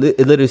 it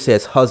literally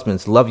says,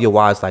 husbands, love your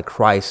wives like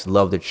Christ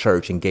loved the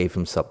church and gave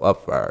himself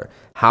up for her.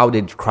 How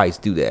did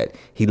Christ do that?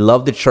 He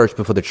loved the church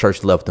before the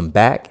church loved him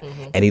back,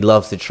 and he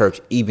loves the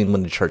church even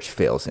when the church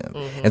fails him.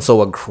 And so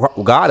what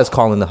God is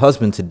calling the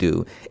husband to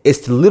do is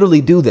to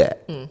literally do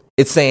that.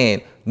 It's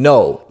saying,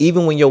 no,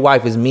 even when your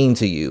wife is mean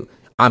to you,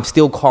 I'm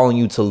still calling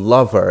you to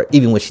love her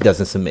even when she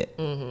doesn't submit.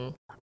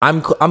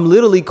 I'm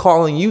literally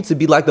calling you to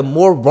be like the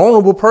more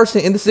vulnerable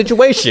person in the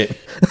situation,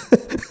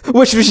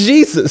 which was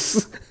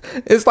Jesus.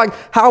 It's like,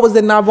 how is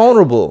it not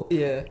vulnerable?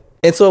 Yeah.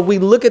 And so if we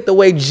look at the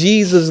way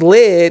Jesus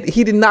led,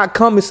 he did not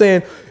come and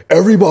saying,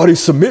 everybody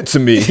submit to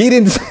me. He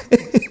didn't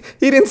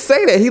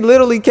say that. He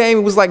literally came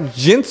and was like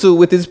gentle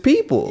with his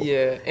people.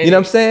 Yeah. You know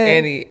what I'm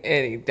saying?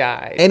 And he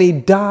died. And he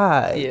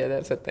died. Yeah,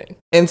 that's a thing.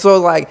 And so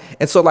like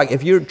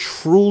if you're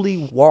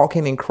truly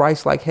walking in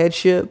Christ like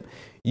headship,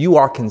 you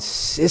are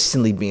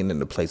consistently being in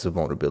the place of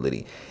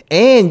vulnerability.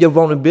 And your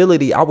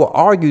vulnerability, I will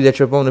argue that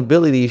your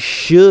vulnerability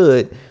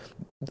should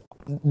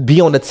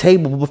be on the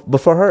table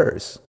before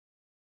hers.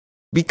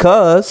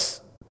 Because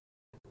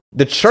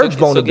the church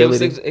vulnerability. So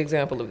give us an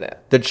example of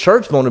that. The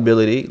church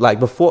vulnerability, like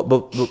before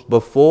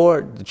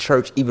the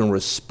church even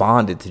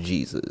responded to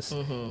Jesus,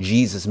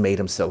 Jesus made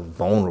himself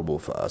vulnerable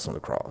for us on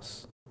the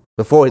cross.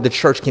 Before the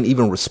church can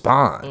even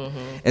respond.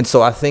 And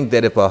so I think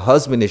that if a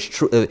husband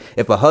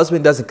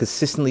doesn't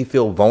consistently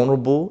feel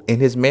vulnerable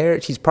in his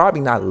marriage, he's probably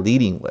not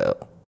leading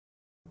well.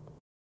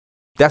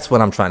 That's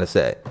what I'm trying to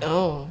say.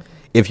 Oh.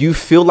 If you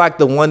feel like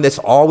the one that's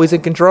always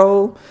in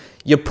control,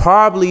 you're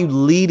probably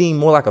leading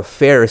more like a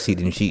Pharisee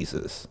than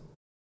Jesus.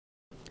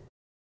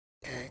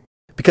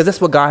 Because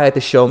that's what God had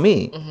to show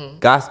me.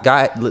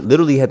 God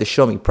literally had to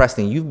show me,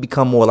 Preston, you've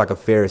become more like a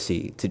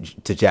Pharisee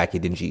to Jackie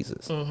than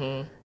Jesus.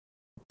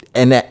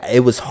 And that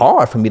it was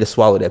hard for me to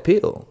swallow that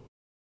pill.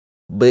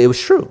 But it was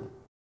true.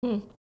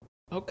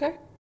 Okay.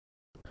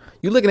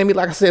 You looking at me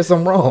like I said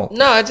something wrong.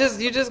 No,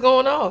 you're just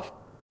going off.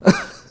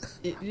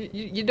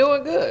 You're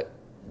doing good.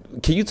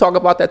 Can you talk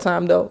about that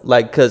time though?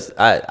 Like, because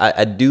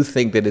I do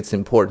think that it's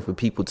important for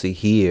people to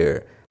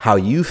hear how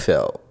you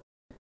felt.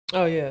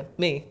 Oh yeah,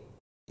 me.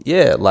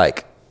 Yeah,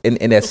 like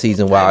in that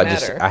season while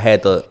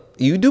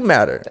you do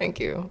matter. Thank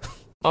you.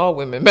 All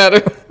women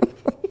matter.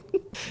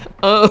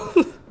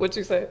 What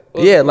you say?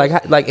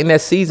 Like in that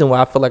season where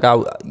I feel like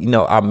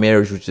our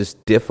marriage was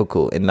just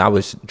difficult, and I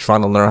was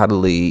trying to learn how to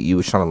lead. You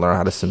was trying to learn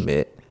how to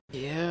submit.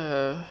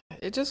 Yeah,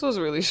 it just was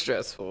really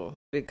stressful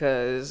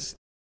because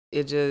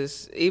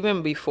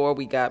even before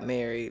we got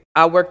married,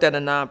 I worked at a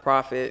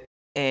nonprofit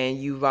and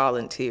you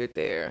volunteered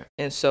there.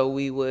 And so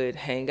we would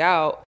hang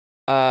out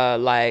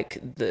on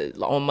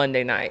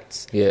Monday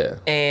nights. Yeah.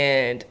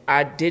 And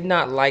I did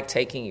not like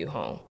taking you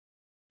home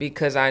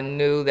because I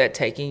knew that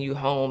taking you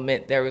home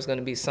meant there was going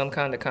to be some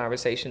kind of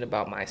conversation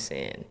about my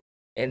sin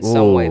in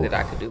some way that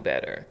I could do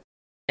better.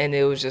 And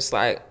it was just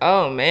like,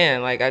 oh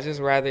man, like I just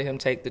rather him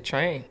take the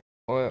train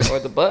or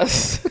the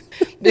bus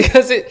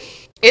because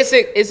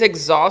it's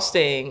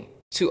exhausting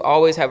to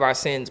always have our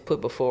sins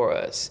put before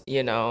us,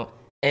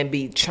 and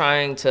be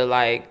trying to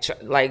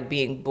like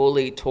being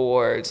bullied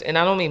towards, and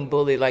I don't mean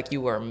bully like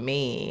you were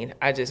mean.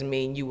 I just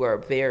mean you were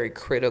very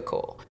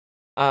critical.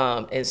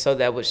 And so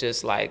that was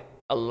just like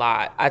a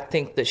lot. I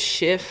think the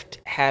shift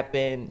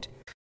happened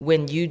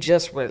when you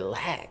just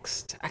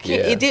relaxed.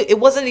 It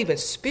wasn't even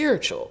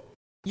spiritual.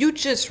 You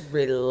just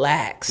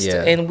relaxed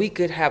and we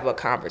could have a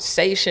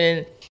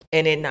conversation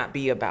and it not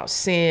be about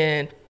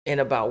sin and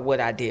about what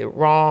I did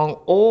wrong,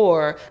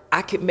 or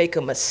I could make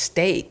a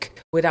mistake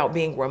without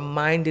being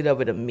reminded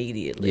of it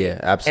immediately. Yeah,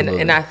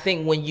 absolutely. And I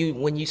think when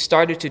you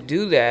started to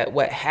do that,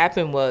 what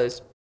happened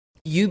was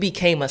you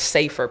became a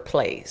safer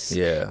place.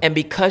 Yeah. And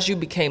because you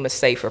became a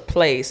safer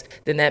place,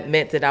 then that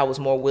meant that I was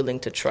more willing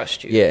to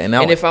trust you. Yeah.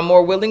 And if I'm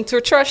more willing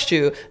to trust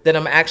you, then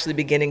I'm actually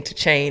beginning to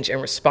change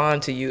and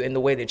respond to you in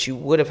the way that you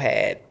would have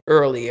had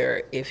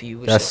earlier if you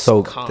was calm.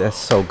 That's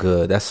so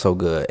good. That's so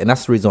good. And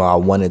that's the reason why I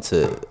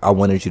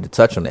wanted you to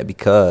touch on that,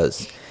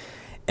 because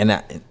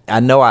I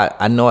know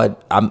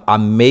I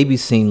maybe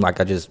seem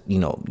like I just,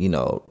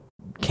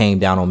 came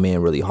down on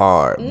men really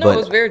hard. No, it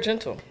was very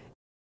gentle.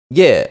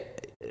 Yeah.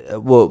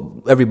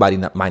 Well, everybody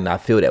might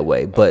not feel that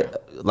way,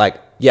 but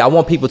I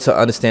want people to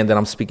understand that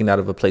I'm speaking out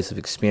of a place of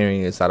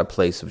experience, not a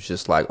place of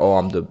just like, oh,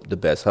 I'm the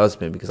best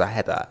husband, because I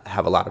had to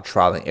have a lot of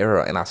trial and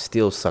error, and I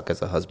still suck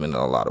as a husband in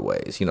a lot of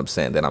ways. You know what I'm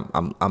saying? That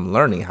I'm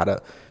learning how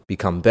to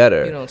become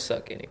better. You don't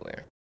suck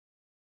anywhere.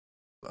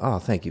 Oh,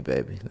 thank you,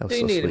 baby. That was Do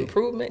you so need sweet.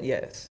 Improvement?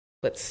 Yes,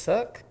 but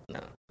suck? No.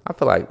 I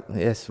feel like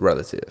it's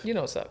relative. You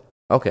don't suck.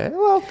 Okay,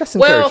 well, that's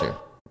encouraging.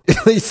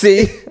 You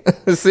see?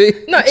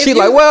 No, she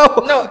now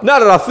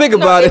that I think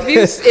about it.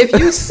 If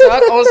you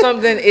suck on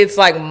something, it's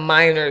like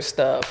minor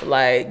stuff,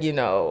 like,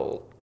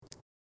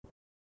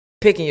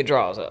 picking your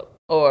drawers up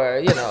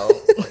or,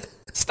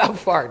 stop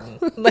farting.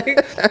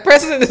 Like,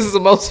 Preston is the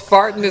most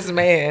fartingest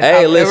man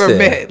I've ever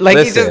met. Like,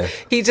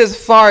 he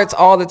just farts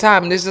all the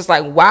time. And it's just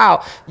like,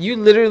 wow, you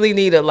literally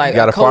need a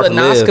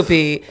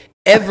colonoscopy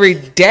every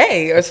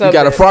day or something.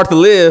 You got to fart to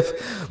live.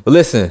 But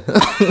listen,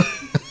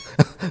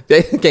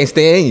 they can't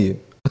stay in you.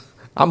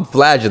 I'm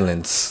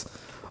flagellants.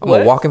 I'm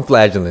a walking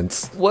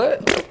flagellants.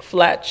 What?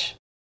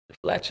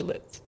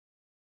 Flatulence.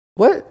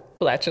 What?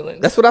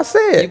 Flatulence. That's what I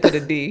said. You put a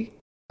D.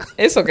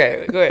 It's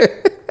okay. Go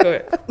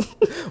ahead.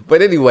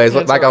 But anyways,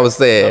 like I was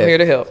saying. I'm here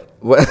to help.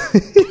 What?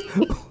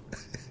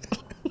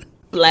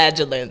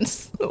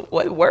 Flagellance.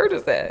 What word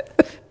is that?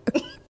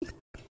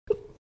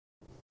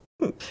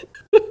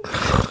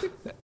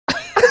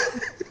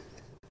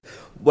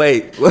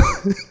 Wait.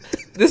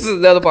 This is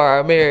another part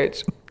of our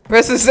marriage.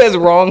 Preston says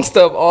wrong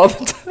stuff all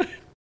the time.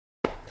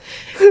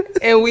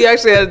 And we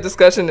actually had a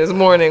discussion this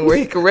morning where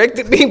he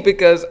corrected me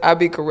because I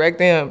be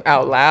correcting him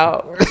out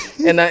loud.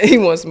 And he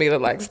wants me to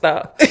like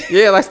stop.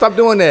 Yeah, like stop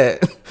doing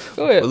that.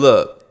 Go ahead. But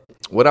look,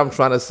 what I'm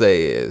trying to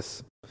say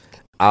is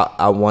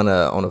I want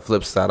to, on the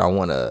flip side, I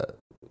want to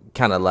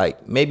kind of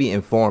like maybe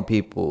inform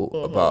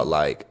people about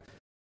like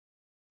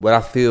what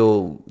I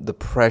feel the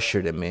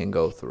pressure that men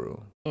go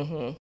through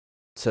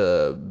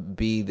to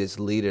be this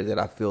leader that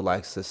I feel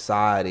like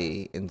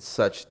society in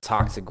such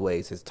toxic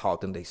ways has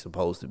taught them they're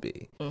supposed to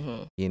be.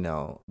 You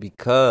know,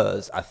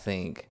 because I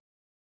think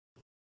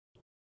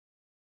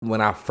when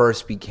I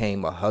first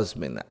became a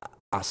husband,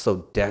 I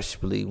so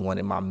desperately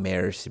wanted my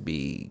marriage to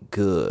be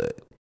good.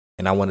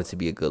 And I wanted to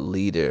be a good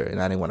leader,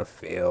 and I didn't want to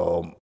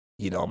fail,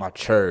 you know, my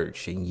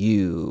church and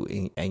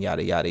you and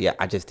yada, yada,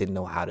 yada. I just didn't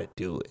know how to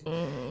do it.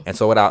 And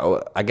so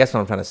I guess what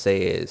I'm trying to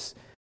say is,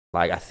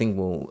 like, I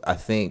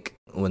think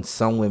when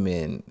some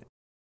women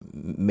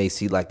may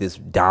see like this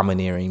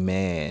domineering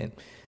man,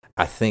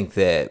 I think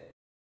that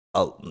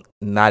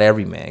not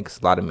every man, because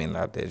a lot of men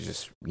out there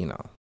just, you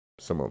know,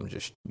 some of them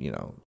just, you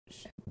know,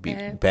 be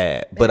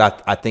bad. But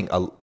I think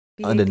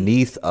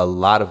underneath a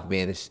lot of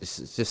men, it's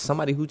just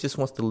somebody who just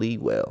wants to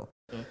lead well,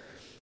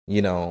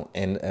 you know,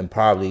 and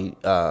probably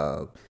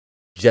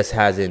just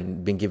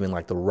hasn't been given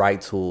like the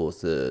right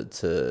tools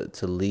to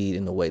lead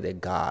in the way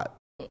that God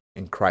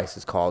and Christ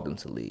has called them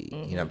to lead.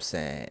 You know what I'm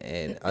saying?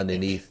 And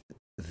underneath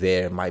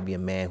there might be a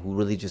man who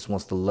really just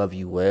wants to love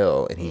you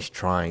well, and he's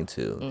trying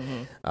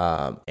to,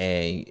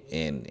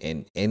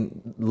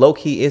 and low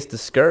key is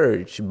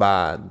discouraged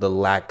by the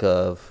lack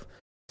of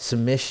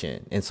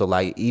submission. And so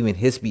like even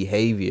his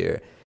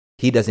behavior,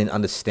 he doesn't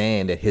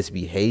understand that his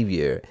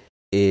behavior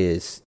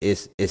is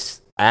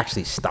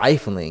actually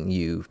stifling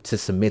you to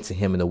submit to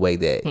him in a way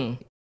that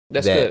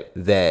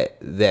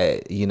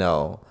that you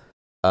know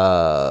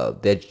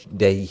that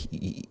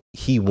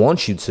he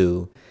wants you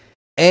to,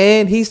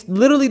 and he's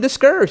literally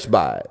discouraged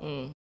by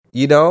it.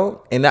 You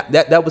know, and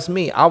that was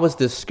me. I was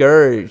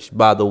discouraged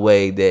by the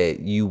way that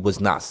you was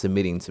not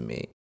submitting to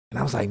me. And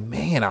I was like,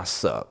 man, I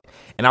suck.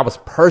 And I was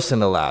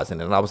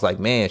personalizing it. And I was like,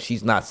 man,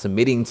 she's not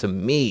submitting to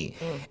me.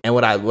 And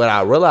what I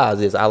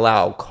realized is I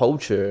allowed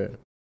culture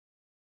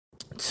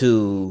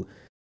to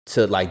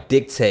like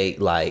dictate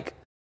like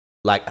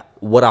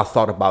what I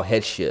thought about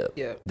headship.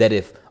 Yeah. That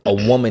if a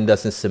woman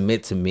doesn't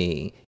submit to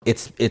me,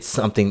 it's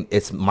something,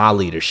 it's my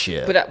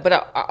leadership. But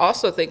I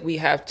also think we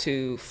have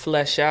to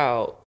flesh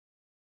out,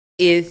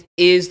 is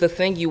the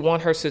thing you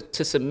want her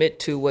to submit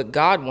to what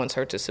God wants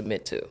her to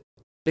submit to?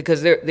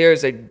 Because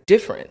there's a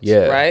difference,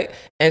 right?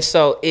 And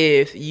so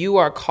if you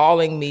are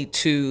calling me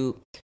to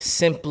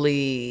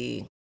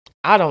simply,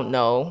 I don't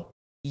know,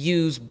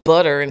 use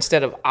butter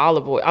instead of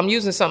olive oil, I'm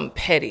using something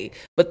petty,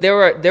 but there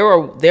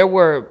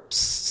were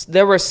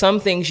some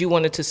things you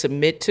wanted to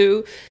submit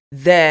to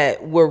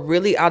that were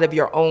really out of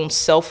your own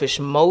selfish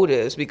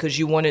motives, because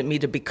you wanted me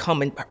to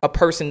become a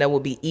person that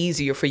would be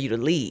easier for you to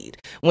lead,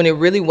 when it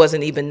really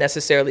wasn't even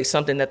necessarily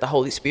something that the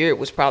Holy Spirit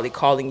was probably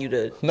calling you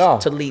to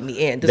lead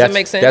me in. Does that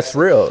make sense? That's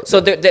real. So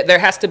there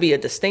has to be a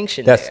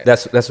distinction there.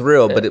 That's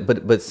real. Yeah.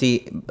 But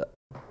see,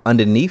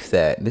 underneath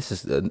that, this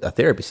is a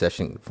therapy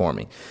session for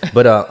me.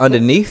 But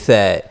underneath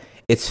that,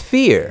 it's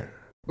fear,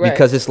 right?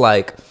 Because it's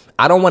like,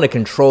 I don't want to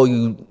control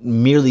you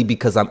merely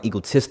because I'm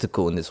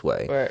egotistical in this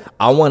way. Right.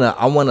 I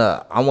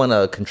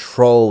wanna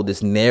control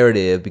this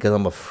narrative because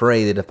I'm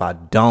afraid that if I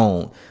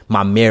don't,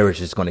 my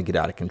marriage is going to get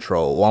out of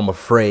control, or I'm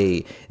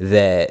afraid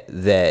that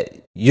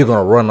you're going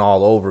to run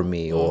all over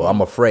me, or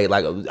I'm afraid,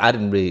 like, I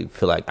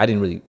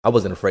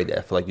wasn't afraid that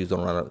I feel like you was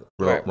going to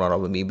run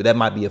over me, but that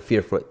might be a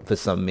fear for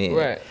some men.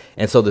 Right.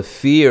 And so the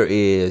fear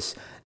is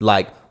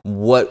like,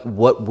 what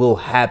will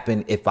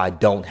happen if I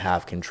don't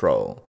have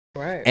control?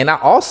 Right. And I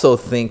also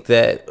think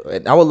that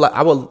I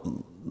would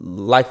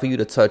like for you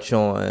to touch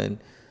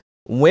on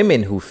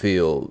women who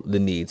feel the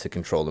need to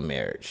control a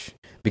marriage,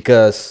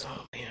 because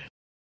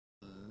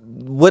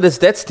what does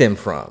that stem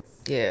from?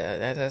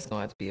 Yeah, that's going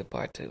to have to be a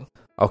part 2.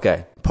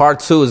 Okay. Part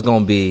 2 is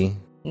going to be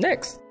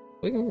next.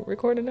 We can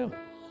record it now.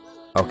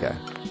 Okay.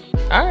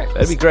 All right.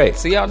 That'd be great.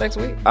 See y'all next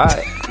week. All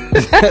right.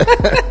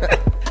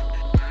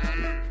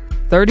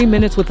 30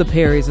 Minutes with the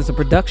Perrys is a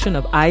production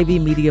of Ivy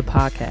Media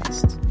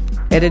Podcasts.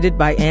 Edited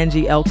by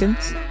Angie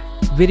Elkins.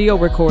 Video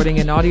recording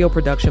and audio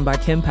production by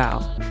Kim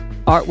Powell.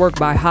 Artwork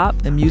by Hop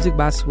and music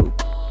by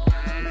Swoop.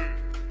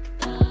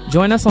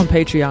 Join us on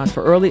Patreon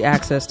for early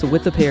access to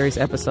With the Perrys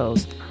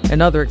episodes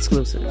and other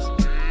exclusives.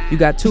 You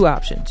got two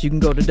options. You can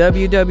go to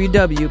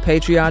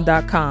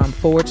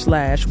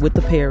www.patreon.com/With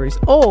the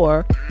Perrys,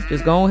 or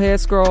just go ahead,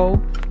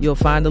 scroll. You'll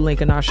find the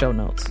link in our show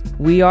notes.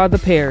 We are the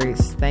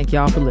Perrys. Thank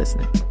y'all for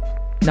listening.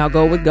 Now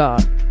go with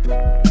God.